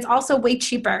 But it's also way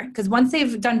cheaper, because once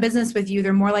they've done business with you,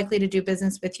 they're more likely to do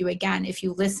business with you again if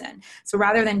you listen. So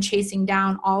rather than chasing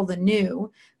down all the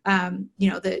new,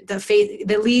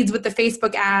 the leads with the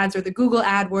Facebook ads or the Google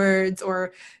AdWords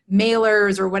or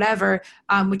mailers or whatever,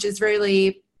 which is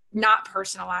really not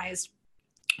personalized,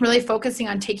 really focusing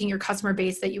on taking your customer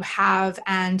base that you have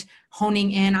and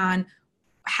honing in on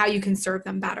how you can serve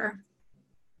them better.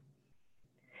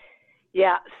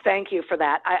 Yeah, thank you for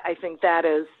that. I think that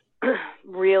is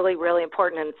really, really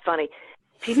important. And it's funny.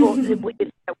 People,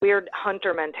 it's a weird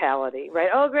hunter mentality, right?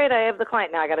 Oh, great, I have the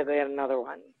client. Now I got to go get another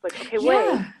one. It's like, okay,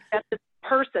 wait, that's this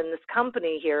person, this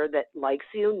company here that likes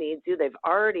you, needs you. They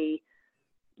already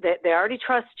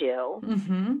trust you.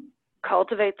 Mm-hmm.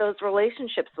 Cultivate those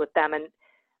relationships with them. And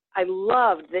I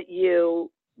loved that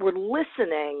you were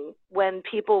listening when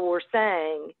people were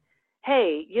saying,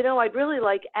 hey, I'd really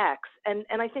like X. And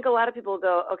I think a lot of people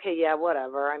go, okay, yeah,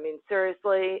 whatever. I mean,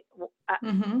 seriously,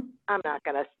 I'm not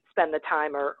going to spend the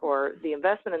time or the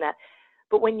investment in that.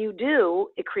 But when you do,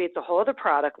 it creates a whole other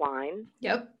product line.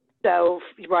 Yep. So,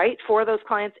 right, for those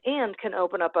clients, and can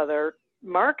open up other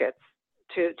markets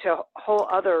to whole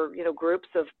other, groups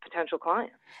of potential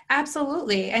clients.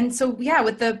 Absolutely. And so,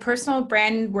 with the personal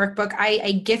brand workbook,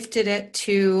 I gifted it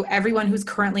to everyone who's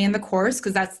currently in the course,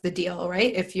 because that's the deal,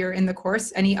 right? If you're in the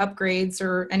course, any upgrades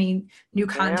or any new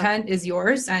content is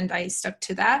yours. And I stuck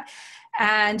to that.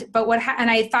 And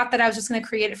I thought that I was just going to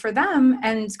create it for them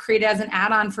and create it as an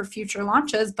add-on for future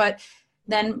launches. But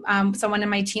then someone in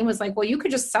my team was like, well, you could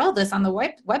just sell this on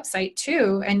the website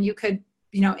too. And you could,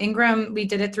 Ingram, we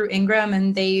did it through Ingram,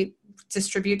 and they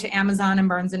distribute to Amazon and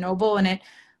Barnes & Noble, and it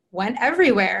went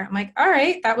everywhere. I'm like, all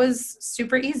right, that was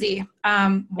super easy.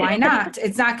 Why not?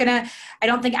 I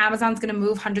don't think Amazon's going to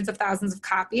move hundreds of thousands of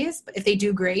copies, but if they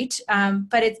do, great.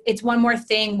 But it's one more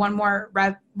thing, one more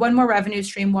revenue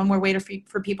stream, one more way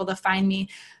for people to find me.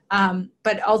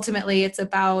 But ultimately it's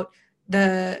about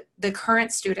the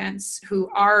current students who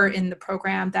are in the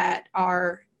program that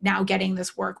are now getting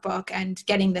this workbook and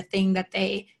getting the thing that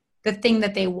they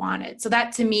wanted. So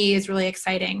that to me is really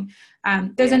exciting.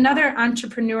 There's another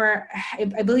entrepreneur,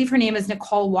 I believe her name is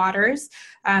Nicole Waters,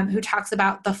 who talks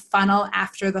about the funnel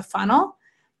after the funnel.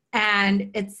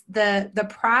 And it's the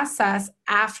process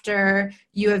after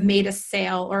you have made a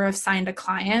sale or have signed a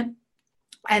client.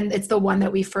 And it's the one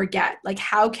that we forget. Like,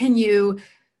 how can you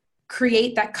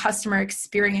create that customer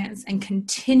experience and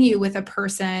continue with a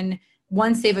person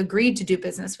once they've agreed to do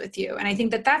business with you? And I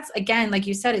think that that's, again, like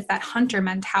you said, it's that hunter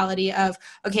mentality of,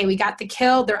 okay, we got the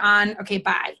kill, they're on, okay,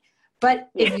 bye. But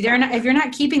if you're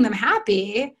not keeping them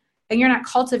happy and you're not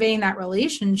cultivating that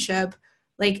relationship,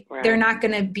 like they're not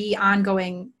going to be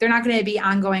ongoing. They're not going to be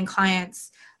ongoing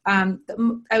clients. I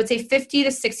would say 50 to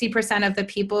 60% of the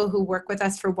people who work with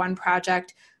us for one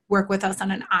project work with us on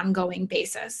an ongoing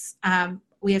basis.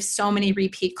 We have so many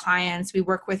repeat clients. We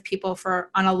work with people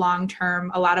on a long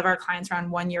term. A lot of our clients are on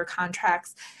 1-year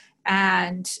contracts.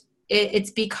 And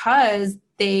it's because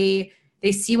they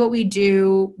see what we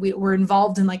do. We're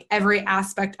involved in like every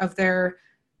aspect of their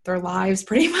lives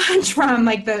pretty much, from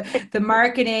like the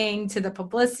marketing to the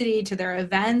publicity, to their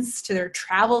events, to their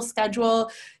travel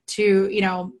schedule, to, you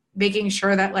know, making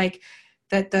sure that like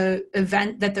that the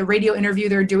event, that the radio interview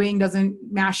they're doing doesn't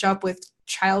mash up with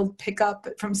child pickup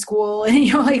from school. And,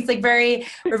 you know, like, it's like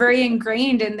we're very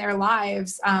ingrained in their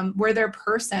lives. We're their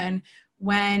person.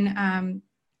 When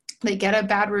they get a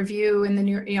bad review in the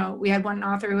New York, you know, we had one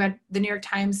author who had the New York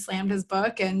Times slammed his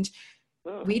book, and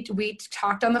we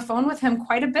talked on the phone with him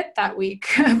quite a bit that week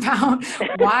about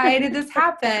why did this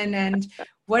happen, and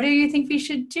what do you think we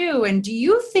should do, and do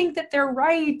you think that they're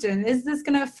right, and is this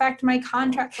going to affect my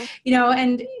contract, you know?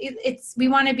 And we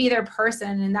want to be their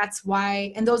person, and that's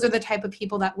why, and those are the type of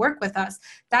people that work with us.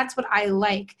 That's what I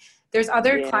like. There's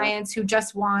other clients who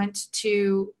just want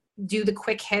to do the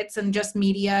quick hits and just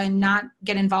media and not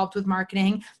get involved with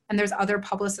marketing, and there's other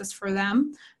publicists for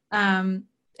them.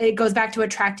 It goes back to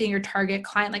attracting your target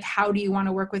client. Like, how do you want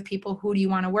to work with people? Who do you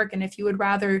want to work? And if you would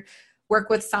rather work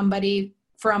with somebody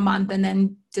for a month and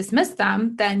then dismiss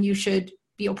them, then you should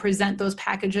present those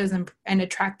packages and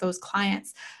attract those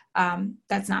clients.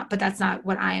 That's not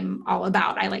what I'm all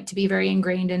about. I like to be very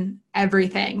ingrained in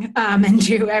everything, and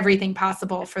do everything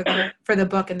possible for the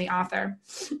book and the author.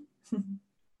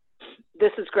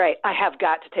 This is great. I have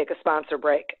got to take a sponsor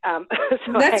break. So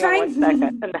that's hang right. on 1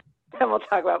 second, and then we'll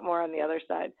talk about more on the other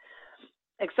side.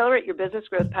 Accelerate Your Business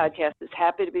Growth podcast is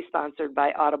happy to be sponsored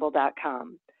by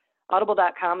Audible.com.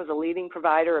 Audible.com is a leading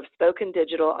provider of spoken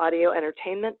digital audio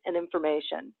entertainment and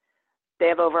information. They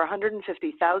have over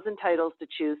 150,000 titles to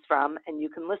choose from, and you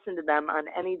can listen to them on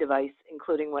any device,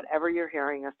 including whatever you're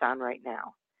hearing us on right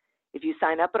now. If you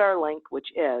sign up at our link,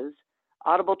 which is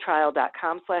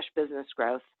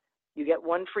audibletrial.com/businessgrowth, you get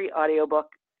 1 free audiobook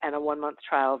and a 1-month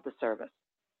trial of the service.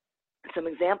 Some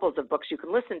examples of books you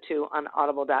can listen to on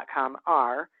audible.com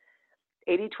are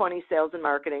 80/20 Sales and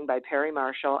Marketing by Perry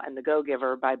Marshall and The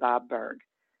Go-Giver by Bob Berg.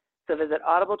 So visit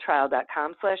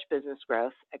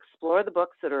audibletrial.com/businessgrowth, explore the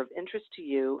books that are of interest to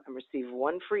you, and receive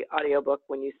 1 free audiobook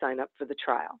when you sign up for the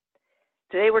trial.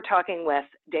 Today we're talking with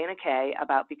Dana Kay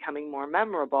about becoming more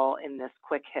memorable in this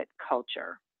quick hit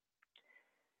culture.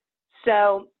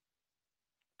 So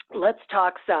let's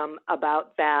talk some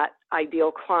about that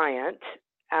ideal client,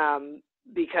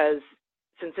 because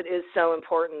since it is so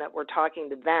important that we're talking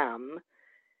to them,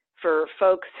 for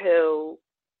folks who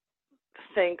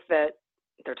think that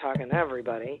they're talking to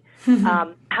everybody,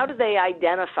 how do they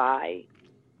identify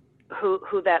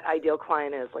who that ideal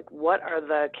client is? Like, what are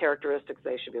the characteristics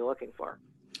they should be looking for?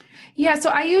 Yeah,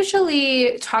 so I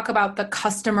usually talk about the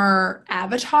customer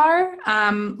avatar,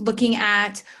 looking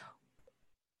at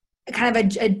kind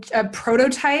of a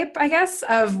prototype, I guess,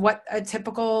 of what a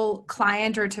typical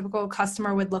client or a typical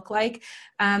customer would look like.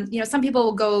 Some people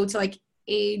will go to like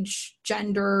age,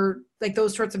 gender, like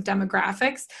those sorts of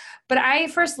demographics. But I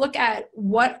first look at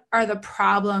what are the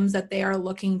problems that they are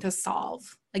looking to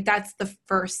solve. Like, that's the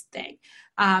first thing.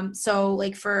 So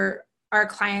like for our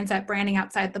clients at Branding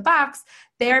Outside the Box,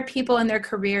 they are people in their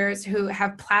careers who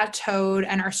have plateaued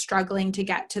and are struggling to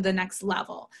get to the next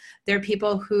level. They're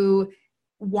people who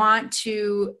want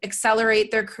to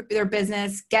accelerate their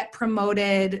business, get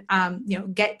promoted,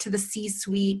 get to the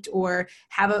C-suite, or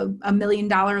have a $1 million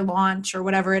launch or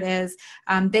whatever it is.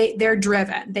 They're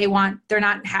driven. They're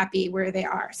not happy where they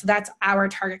are. So that's our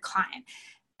target client.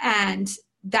 And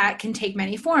that can take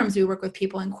many forms. We work with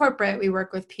people in corporate. We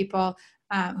work with people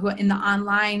who are in the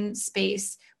online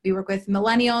space. We work with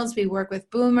millennials. We work with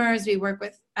boomers. We work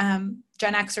with Gen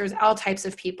Xers, all types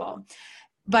of people.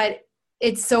 But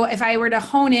if I were to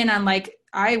hone in on, like,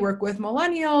 I work with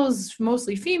millennials,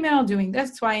 mostly female, doing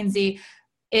this, Y, and Z,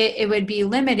 it would be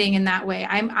limiting in that way.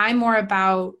 I'm more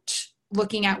about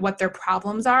looking at what their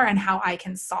problems are and how I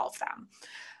can solve them.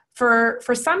 For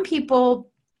some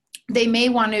people, they may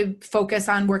want to focus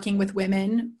on working with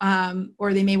women,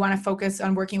 or they may want to focus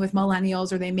on working with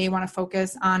millennials, or they may want to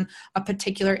focus on a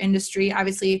particular industry.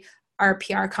 Obviously, our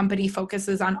PR company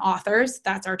focuses on authors.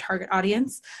 That's our target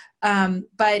audience.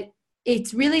 But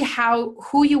it's really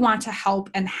who you want to help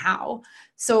and how.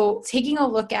 So taking a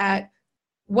look at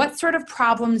what sort of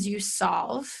problems you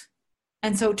solve.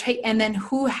 And so and then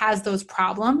who has those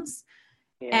problems.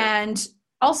 Yeah. And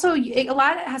also, a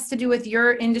lot has to do with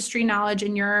your industry knowledge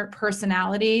and your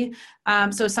personality.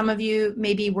 So some of you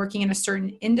may be working in a certain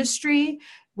industry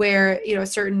where,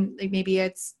 maybe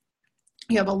it's,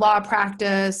 you have a law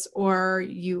practice or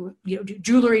you do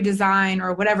jewelry design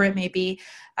or whatever it may be.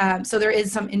 So there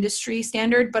is some industry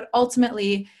standard, but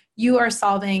ultimately you are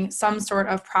solving some sort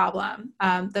of problem.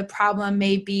 The problem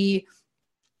may be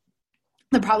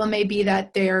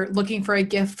that they're looking for a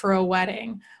gift for a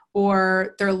wedding,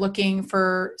 or they're looking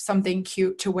for something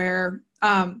cute to wear,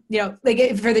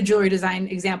 like for the jewelry design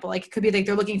example, like it could be like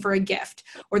they're looking for a gift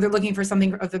or they're looking for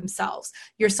something of themselves.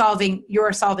 You're solving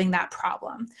that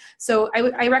problem. So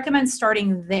I recommend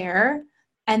starting there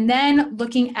and then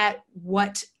looking at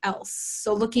what else.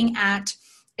 So looking at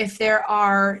if there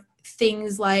are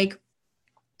things like,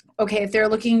 okay, if they're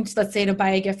looking to, let's say, to buy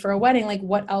a gift for a wedding, like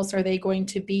what else are they going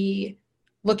to be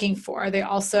looking for? Are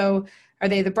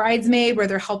they the bridesmaid where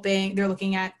they're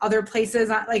looking at other places,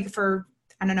 like for,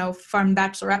 I don't know, fun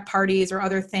bachelorette parties or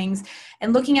other things,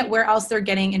 and looking at where else they're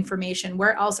getting information,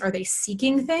 where else are they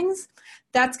seeking things.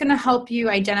 That's going to help you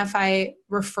identify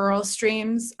referral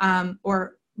streams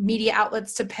or media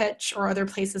outlets to pitch or other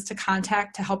places to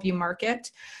contact to help you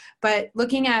market. But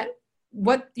looking at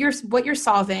what you're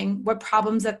solving, what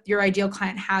problems that your ideal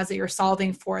client has that you're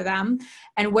solving for them,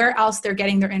 and where else they're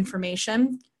getting their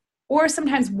information, or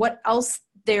sometimes what else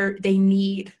they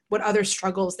need, what other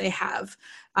struggles they have.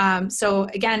 So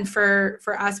again, for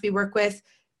us, we work with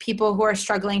people who are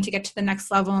struggling to get to the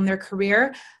next level in their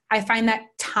career. I find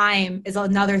that time is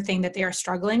another thing that they are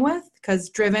struggling with, because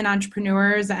driven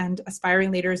entrepreneurs and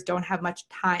aspiring leaders don't have much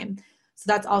time. So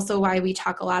that's also why we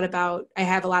talk a lot about, I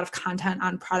have a lot of content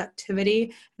on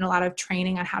productivity and a lot of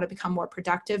training on how to become more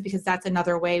productive, because that's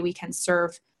another way we can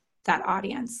serve that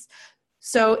audience.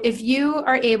 So if you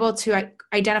are able to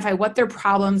identify what their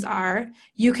problems are,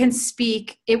 you can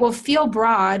speak. It will feel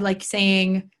broad, like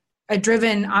saying a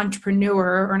driven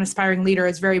entrepreneur or an aspiring leader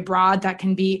is very broad. That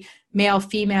can be male,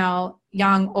 female,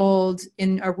 young, old,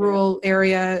 in a rural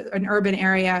area, an urban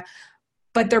area,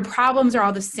 but their problems are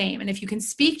all the same. And if you can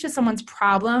speak to someone's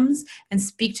problems and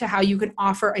speak to how you can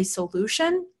offer a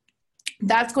solution,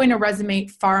 that's going to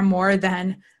resonate far more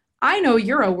than, I know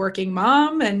you're a working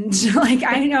mom, and like,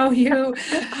 I know you,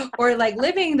 or like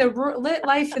living the lit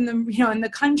life in the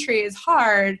country is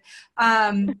hard. It's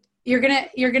going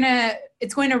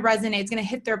to resonate. It's going to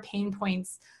hit their pain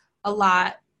points a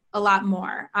lot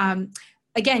more.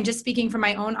 Again, just speaking from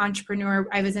my own entrepreneur,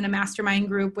 I was in a mastermind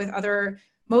group with other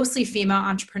mostly female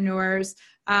entrepreneurs.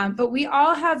 But we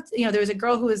all have, there was a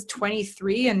girl who was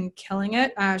 23 and killing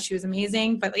it. She was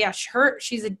amazing, but yeah,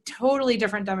 she's a totally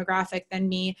different demographic than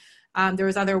me. There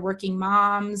was other working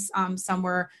moms, some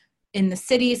were in the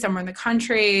city, some were in the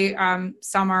country,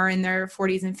 some are in their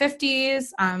 40s and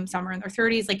 50s, some are in their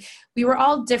 30s. Like, we were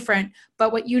all different,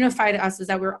 but what unified us is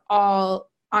that we're all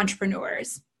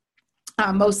entrepreneurs,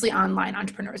 mostly online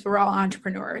entrepreneurs. We're all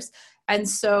entrepreneurs. And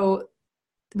so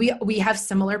we have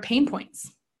similar pain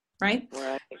points. Right?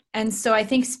 And so I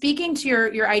think speaking to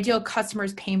your ideal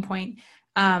customer's pain point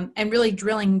and really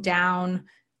drilling down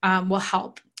will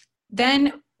help.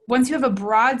 Then once you have a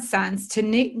broad sense to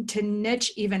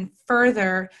niche even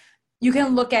further, you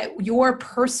can look at your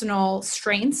personal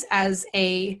strengths as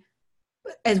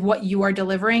what you are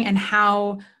delivering and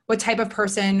what type of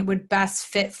person would best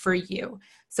fit for you.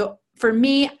 So for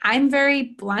me, I'm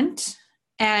very blunt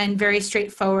and very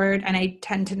straightforward, and I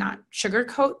tend to not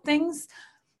sugarcoat things.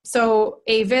 So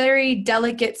a very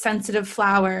delicate, sensitive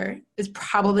flower is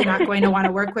probably not going to want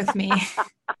to work with me.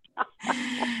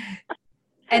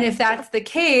 And if that's the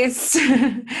case,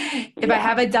 if I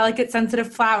have a delicate,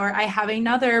 sensitive flower, I have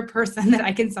another person that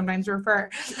I can sometimes refer.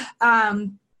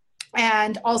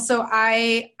 And also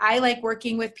I like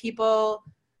working with people.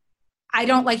 I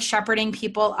don't like shepherding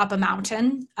people up a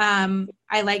mountain.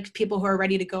 I like people who are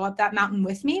ready to go up that mountain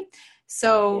with me.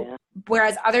 So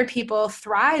whereas other people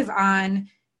thrive on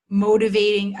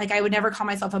motivating, like, I would never call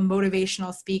myself a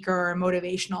motivational speaker or a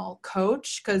motivational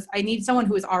coach, because I need someone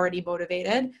who is already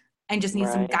motivated and just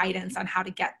needs some guidance on how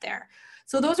to get there.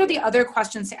 So those are the other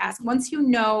questions to ask. Once you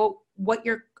know what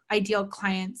your ideal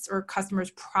clients or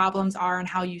customers' problems are and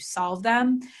how you solve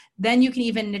them, then you can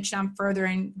even niche down further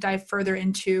and dive further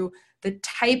into the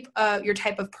your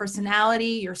type of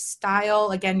personality, your style,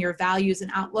 again, your values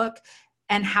and outlook,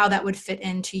 and how that would fit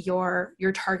into your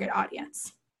target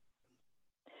audience.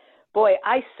 Boy,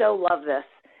 I so love this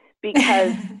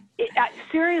because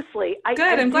seriously,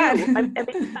 Good, I'm glad.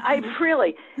 I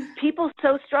really, people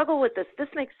so struggle with this. This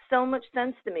makes so much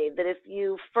sense to me that if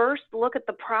you first look at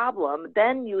the problem,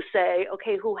 then you say,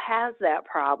 okay, who has that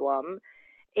problem?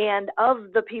 And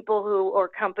of the people who, or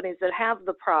companies that have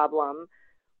the problem,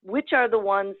 which are the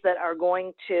ones that are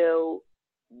going to,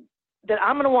 that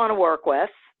I'm going to want to work with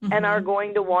and are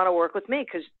going to want to work with me?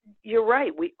 Because you're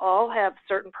right. We all have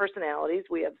certain personalities.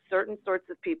 We have certain sorts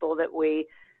of people that we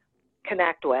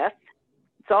connect with.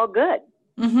 It's all good.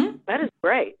 That is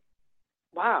great.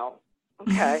 Wow.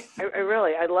 Okay.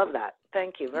 I love that.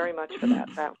 Thank you very much for that.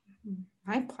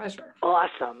 My pleasure.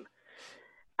 Awesome.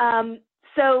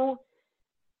 So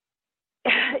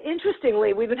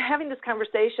interestingly, we've been having this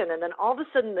conversation, and then all of a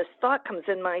sudden this thought comes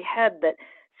in my head that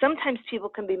sometimes people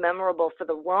can be memorable for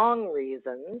the wrong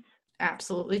reasons.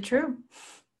 Absolutely true.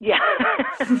 Yeah.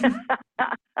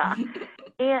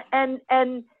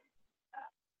 and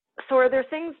so are there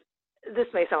things, this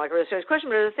may sound like a really serious question,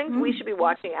 but are there things we should be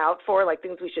watching out for, like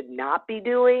things we should not be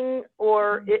doing,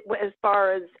 or as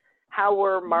far as how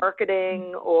we're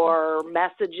marketing or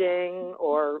messaging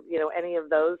or, any of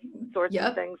those sorts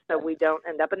of things, so we don't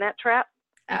end up in that trap?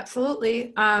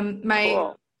 Absolutely.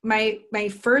 Cool. My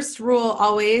first rule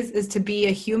always is to be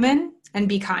a human and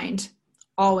be kind.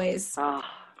 Always. Oh,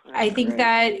 I think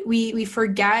that we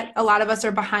forget, a lot of us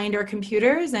are behind our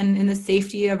computers and in the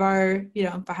safety of our,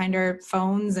 behind our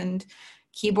phones and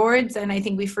keyboards. And I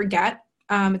think we forget.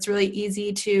 It's really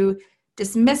easy to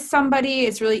dismiss somebody.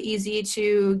 It's really easy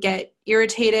to get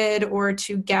irritated or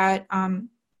to get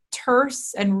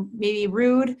terse and maybe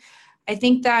rude. I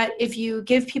think that if you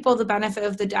give people the benefit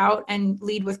of the doubt and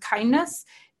lead with kindness,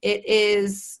 it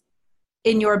is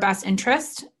in your best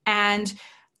interest. And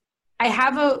I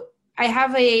have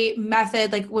a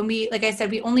method, like I said,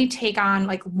 we only take on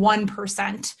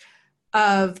 1%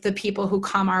 of the people who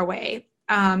come our way.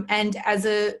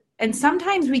 And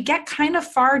sometimes we get kind of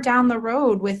far down the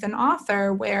road with an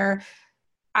author where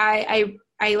I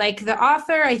like the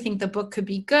author. I think the book could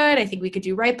be good. I think we could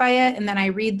do right by it. And then I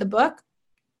read the book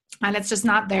and it's just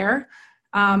not there.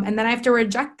 And then I have to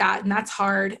reject that, and that's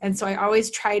hard. And so I always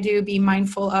try to be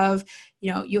mindful of,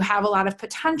 you have a lot of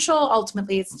potential.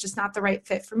 Ultimately, it's just not the right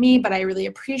fit for me, but I really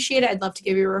appreciate it. I'd love to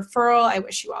give you a referral. I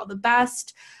wish you all the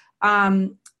best.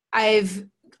 I've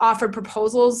offered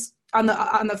proposals on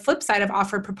the flip side. I've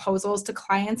offered proposals to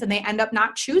clients and they end up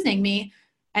not choosing me.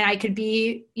 And I could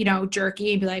be,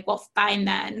 jerky and be like, well, fine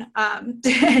then,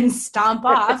 and stomp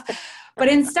off. But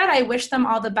instead, I wish them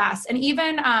all the best. And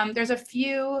even there's a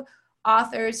few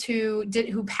authors who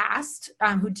passed,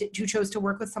 who chose to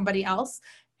work with somebody else.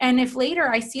 And if later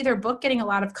I see their book getting a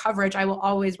lot of coverage, I will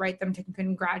always write them to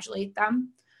congratulate them.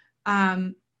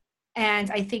 And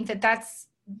I think that's,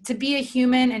 to be a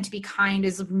human and to be kind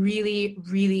is really,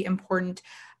 really important.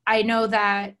 I know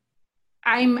that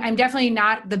I'm definitely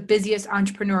not the busiest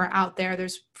entrepreneur out there.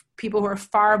 There's people who are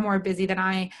far more busy than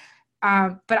I,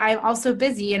 but I'm also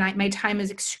busy and my time is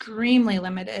extremely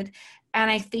limited. And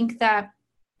I think that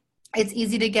it's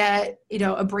easy to get,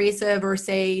 abrasive or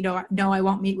say, no, I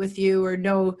won't meet with you, or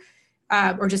no,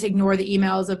 or just ignore the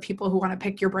emails of people who want to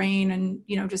pick your brain and,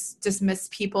 just dismiss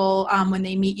people when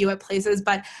they meet you at places.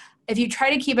 But if you try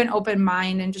to keep an open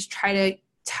mind and just try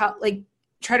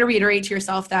to reiterate to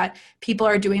yourself that people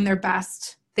are doing their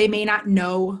best. They may not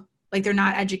know, they're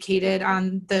not educated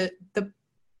on the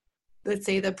let's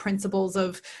say the principles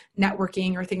of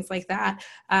networking or things like that.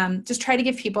 Just try to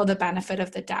give people the benefit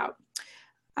of the doubt.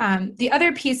 The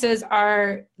other pieces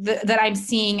are that I'm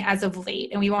seeing as of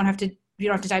late, and we don't have to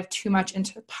dive too much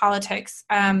into politics,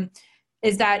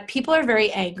 is that people are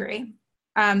very angry.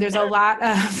 There's a lot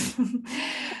of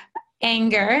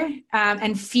anger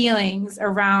and feelings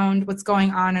around what's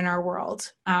going on in our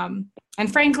world. And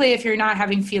frankly, if you're not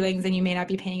having feelings, then you may not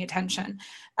be paying attention.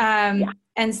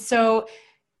 And so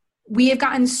we have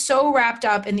gotten so wrapped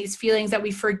up in these feelings that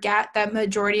we forget that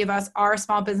majority of us are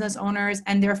small business owners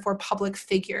and therefore public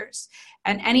figures.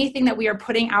 And anything that we are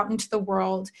putting out into the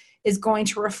world is going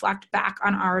to reflect back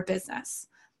on our business.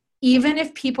 Even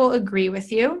if people agree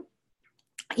with you,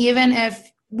 even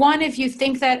if you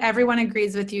think that everyone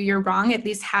agrees with you, you're wrong. At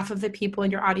least half of the people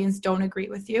in your audience don't agree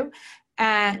with you.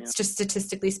 It's just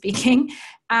statistically speaking.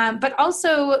 But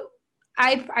also,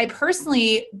 I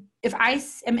personally, if I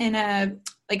am in a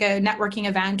networking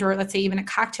event, or let's say even a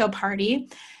cocktail party,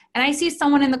 and I see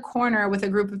someone in the corner with a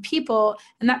group of people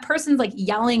and that person's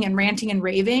yelling and ranting and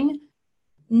raving,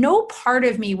 no part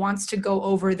of me wants to go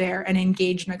over there and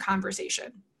engage in a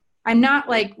conversation. I'm not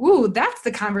like, ooh, that's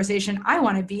the conversation I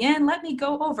want to be in. Let me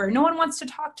go over. No one wants to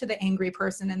talk to the angry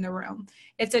person in the room.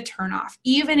 It's a turnoff.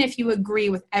 Even if you agree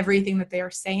with everything that they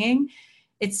are saying,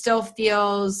 it still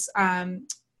feels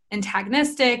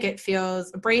antagonistic. It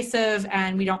feels abrasive,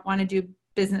 and we don't want to do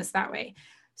business that way.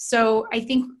 So I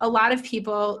think a lot of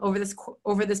people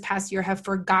over this past year have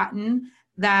forgotten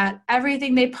that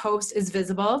everything they post is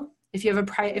visible. If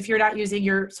you're not using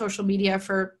your social media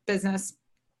for business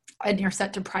and you're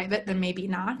set to private, then maybe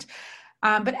not.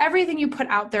 But everything you put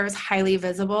out there is highly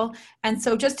visible. And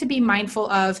so just to be mindful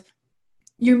of,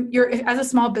 you're as a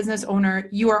small business owner,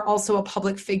 you are also a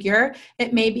public figure.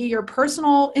 It may be your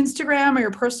personal Instagram or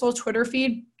your personal Twitter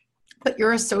feed, but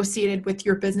you're associated with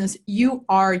your business. You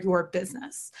are your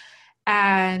business.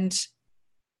 And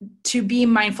to be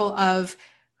mindful of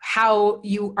how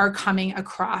you are coming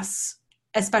across,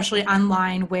 especially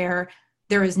online where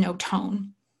there is no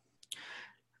tone.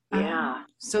 Yeah.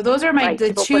 So those are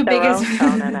the two biggest.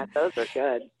 Tone in it. Those are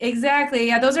good. Exactly.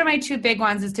 Yeah. Those are my two big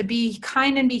ones, is to be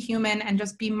kind and be human, and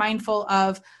just be mindful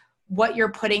of what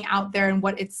you're putting out there and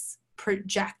what it's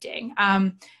projecting.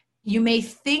 You may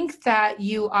think that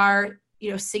you are,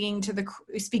 speaking to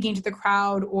the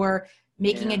crowd or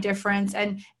making a difference.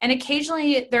 And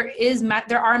occasionally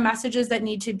there are messages that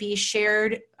need to be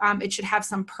shared. It should have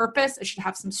some purpose. It should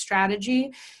have some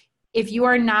strategy. If you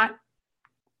are not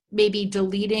maybe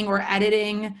deleting or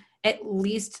editing at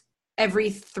least every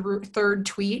third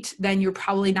tweet, then you're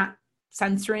probably not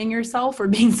censoring yourself or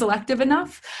being selective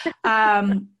enough.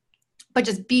 But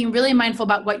just being really mindful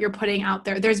about what you're putting out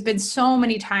there. There's been so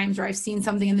many times where I've seen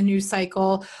something in the news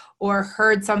cycle or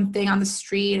heard something on the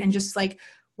street and just like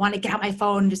want to get out my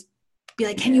phone and just be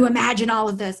like, can you imagine all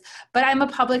of this? But I'm a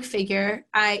public figure.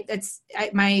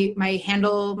 My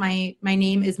handle, my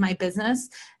name is my business.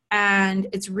 And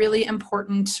it's really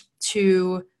important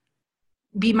to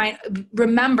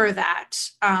remember that,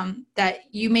 that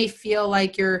you may feel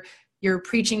like you're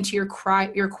preaching to your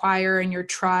choir and your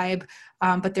tribe,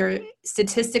 but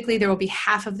statistically there will be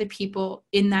half of the people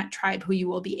in that tribe who you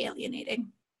will be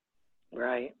alienating.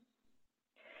 Right.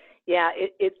 Yeah,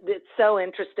 it's so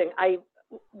interesting. I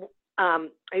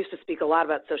used to speak a lot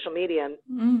about social media,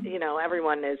 and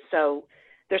everyone is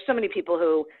there's so many people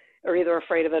who are either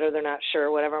afraid of it or they're not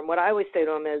sure, whatever. And what I always say to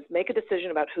them is make a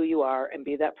decision about who you are and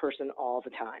be that person all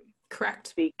the time.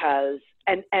 Correct. Because,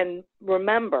 and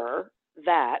remember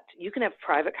that you can have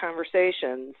private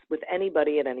conversations with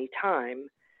anybody at any time.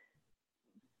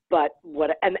 But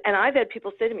and I've had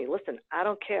people say to me, listen, I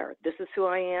don't care. This is who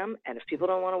I am. And if people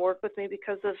don't want to work with me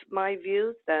because of my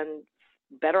views, then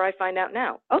better I find out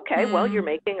now. Okay, well, you're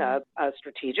making a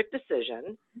strategic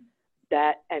decision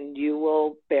and you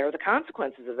will bear the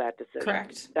consequences of that decision.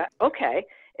 Correct. Okay.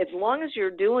 As long as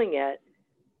you're doing it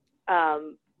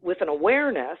with an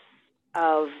awareness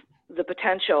of the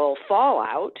potential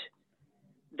fallout,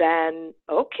 then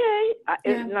okay,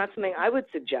 it's not something I would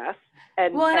suggest.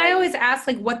 And I always ask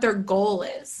like what their goal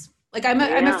is. Like I'm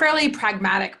a fairly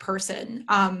pragmatic person.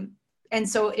 And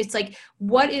so it's like,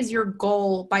 what is your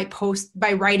goal by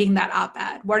writing that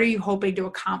op-ed? What are you hoping to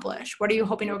accomplish? What are you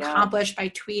hoping to accomplish by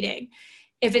tweeting?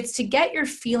 If it's to get your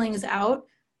feelings out,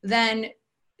 then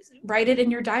write it in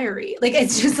your diary. Like,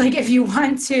 it's just like, if you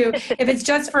want to, if it's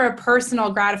just for a personal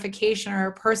gratification or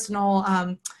a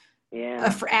personal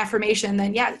affirmation,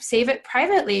 then save it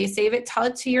privately, tell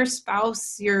it to your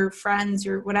spouse, your friends,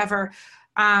 your whatever.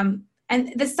 And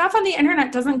the stuff on the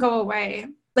internet doesn't go away.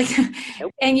 Like,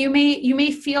 and you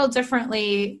may feel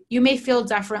differently. You may feel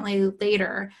differently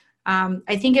later.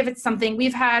 I think if it's something,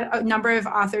 we've had a number of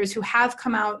authors who have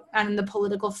come out on the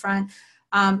political front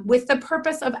with the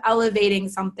purpose of elevating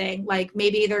something. Like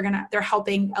maybe they're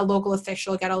helping a local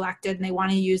official get elected and they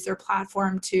want to use their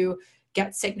platform to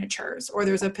get signatures, or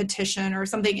there's a petition or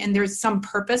something, and there's some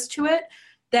purpose to it,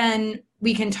 then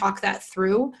we can talk that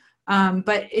through.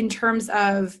 But in terms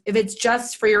of if it's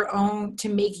just for your own, to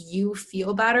make you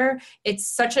feel better, it's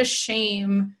such a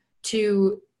shame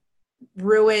to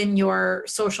ruin your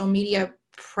social media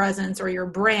presence or your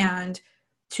brand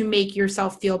to make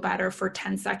yourself feel better for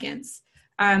 10 seconds.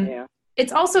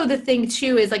 It's also the thing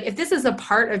too, is like, if this is a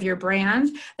part of your brand,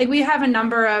 like we've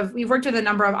worked with a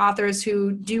number of authors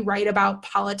who do write about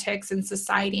politics and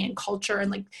society and culture.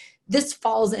 And like, this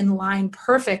falls in line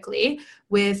perfectly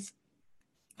with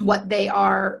what they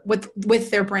are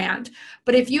with their brand.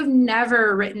 But if you've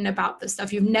never written about this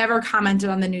stuff, you've never commented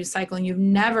on the news cycle, and you've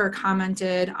never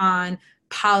commented on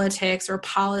politics or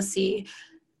policy,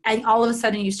 and all of a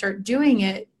sudden you start doing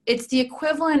it, it's the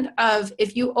equivalent of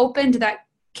if you opened that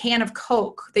can of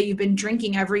Coke that you've been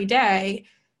drinking every day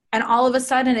and all of a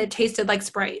sudden it tasted like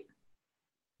Sprite.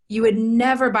 you would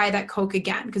never buy that Coke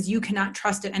again because you cannot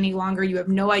trust it any longer. You have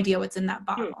no idea what's in that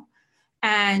bottle.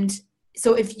 And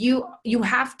so if you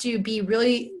have to be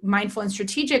really mindful and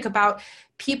strategic about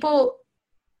people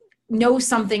know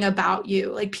something about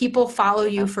you. Like people follow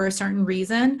you for a certain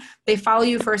reason. They follow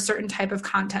you for a certain type of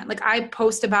content. Like I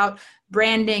post about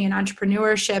branding and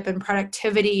entrepreneurship and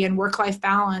productivity and work-life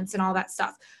balance and all that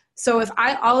stuff. So if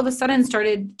I all of a sudden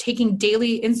started taking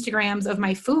daily Instagrams of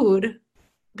my food,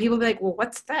 people would be like, well,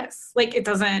 what's this? Like it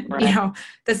doesn't,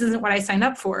 this isn't what I signed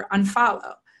up for.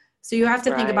 Unfollow. So you have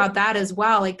to think about that as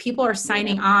well. Like people are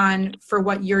signing on for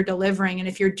what you're delivering. And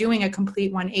if you're doing a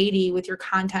complete 180 with your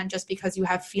content just because you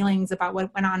have feelings about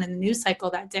what went on in the news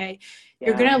cycle that day,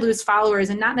 you're going to lose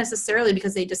followers, and not necessarily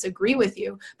because they disagree with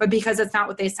you, but because it's not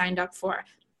what they signed up for.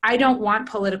 I don't want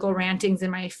political rantings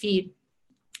in my feed.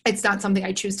 It's not something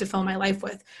I choose to fill my life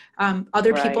with.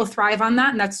 Other people thrive on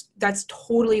that, and that's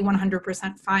totally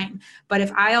 100% fine. But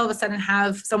if I all of a sudden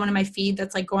have someone in my feed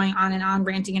that's like going on and on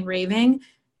ranting and raving,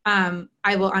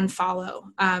 I will unfollow.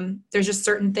 There's just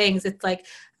certain things. It's like,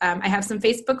 I have some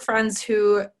Facebook friends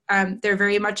who, they're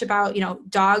very much about,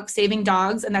 saving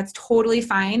dogs, and that's totally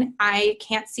fine. I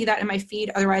can't see that in my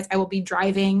feed. Otherwise I will be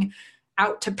driving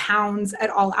out to Pounds at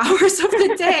all hours of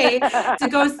the day to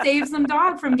go save some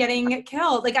dog from getting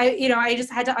killed. Like I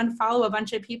just had to unfollow a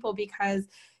bunch of people because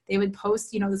they would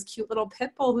post, this cute little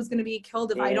pit bull who's going to be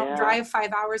killed if I don't drive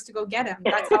 5 hours to go get him.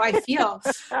 That's how I feel.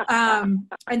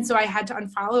 And so I had to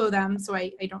unfollow them. So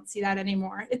I don't see that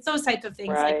anymore. It's those types of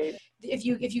things. Like if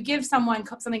you give someone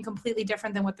something completely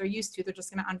different than what they're used to, they're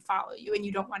just going to unfollow you, and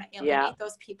you don't want to alienate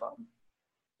those people.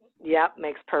 Yep.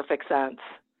 Makes perfect sense.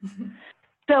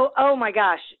 So, oh my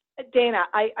gosh, Dana,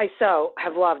 I so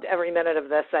have loved every minute of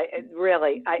this. Me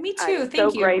too. I'm Thank you.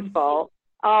 So grateful.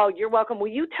 Oh, you're welcome. Will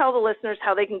you tell the listeners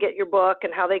how they can get your book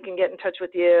and how they can get in touch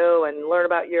with you and learn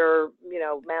about your,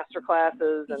 master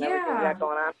classes and everything you got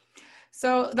going on?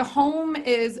 So the home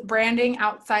is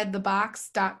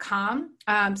brandingoutsidethebox.com.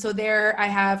 So there I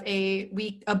have a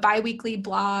bi-weekly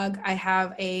blog. I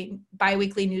have a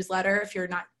bi-weekly newsletter. If you're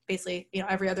not basically,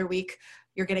 every other week,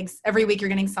 every week you're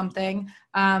getting something.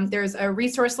 There's a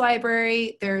resource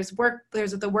library. There's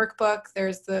the workbook.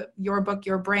 There's your book,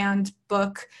 your brand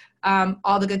book.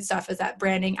 All the good stuff is at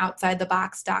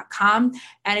brandingoutsidethebox.com.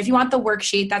 And if you want the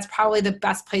worksheet, that's probably the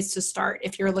best place to start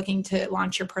if you're looking to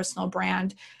launch your personal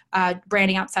brand.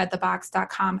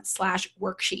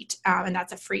 brandingoutsidethebox.com/worksheet. And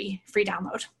that's a free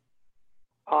download.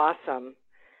 Awesome.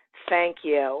 Thank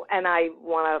you. And I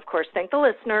want to, of course, thank the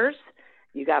listeners.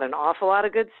 You got an awful lot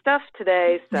of good stuff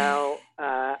today, so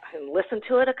listen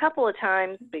to it a couple of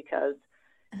times because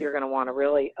you're going to want to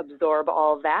really absorb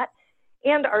all of that.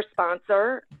 And our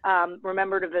sponsor,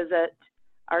 remember to visit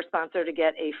our sponsor to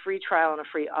get a free trial and a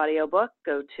free audiobook.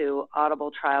 Go to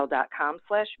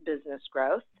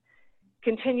audibletrial.com/businessgrowth.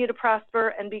 Continue to prosper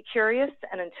and be curious.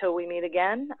 And until we meet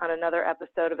again on another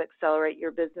episode of Accelerate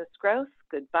Your Business Growth,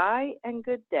 goodbye and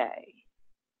good day.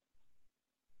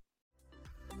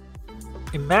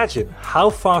 Imagine how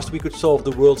fast we could solve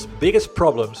the world's biggest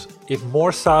problems if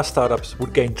more SaaS startups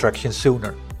would gain traction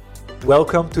sooner.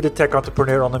 Welcome to the Tech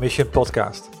Entrepreneur on a Mission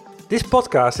podcast. This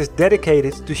podcast is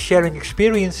dedicated to sharing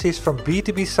experiences from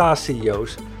B2B SaaS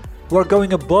CEOs who are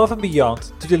going above and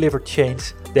beyond to deliver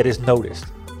change that is noticed.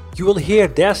 You will hear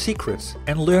their secrets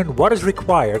and learn what is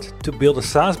required to build a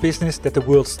SaaS business that the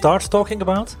world starts talking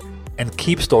about and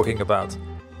keeps talking about,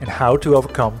 and how to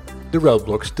overcome the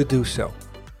roadblocks to do so.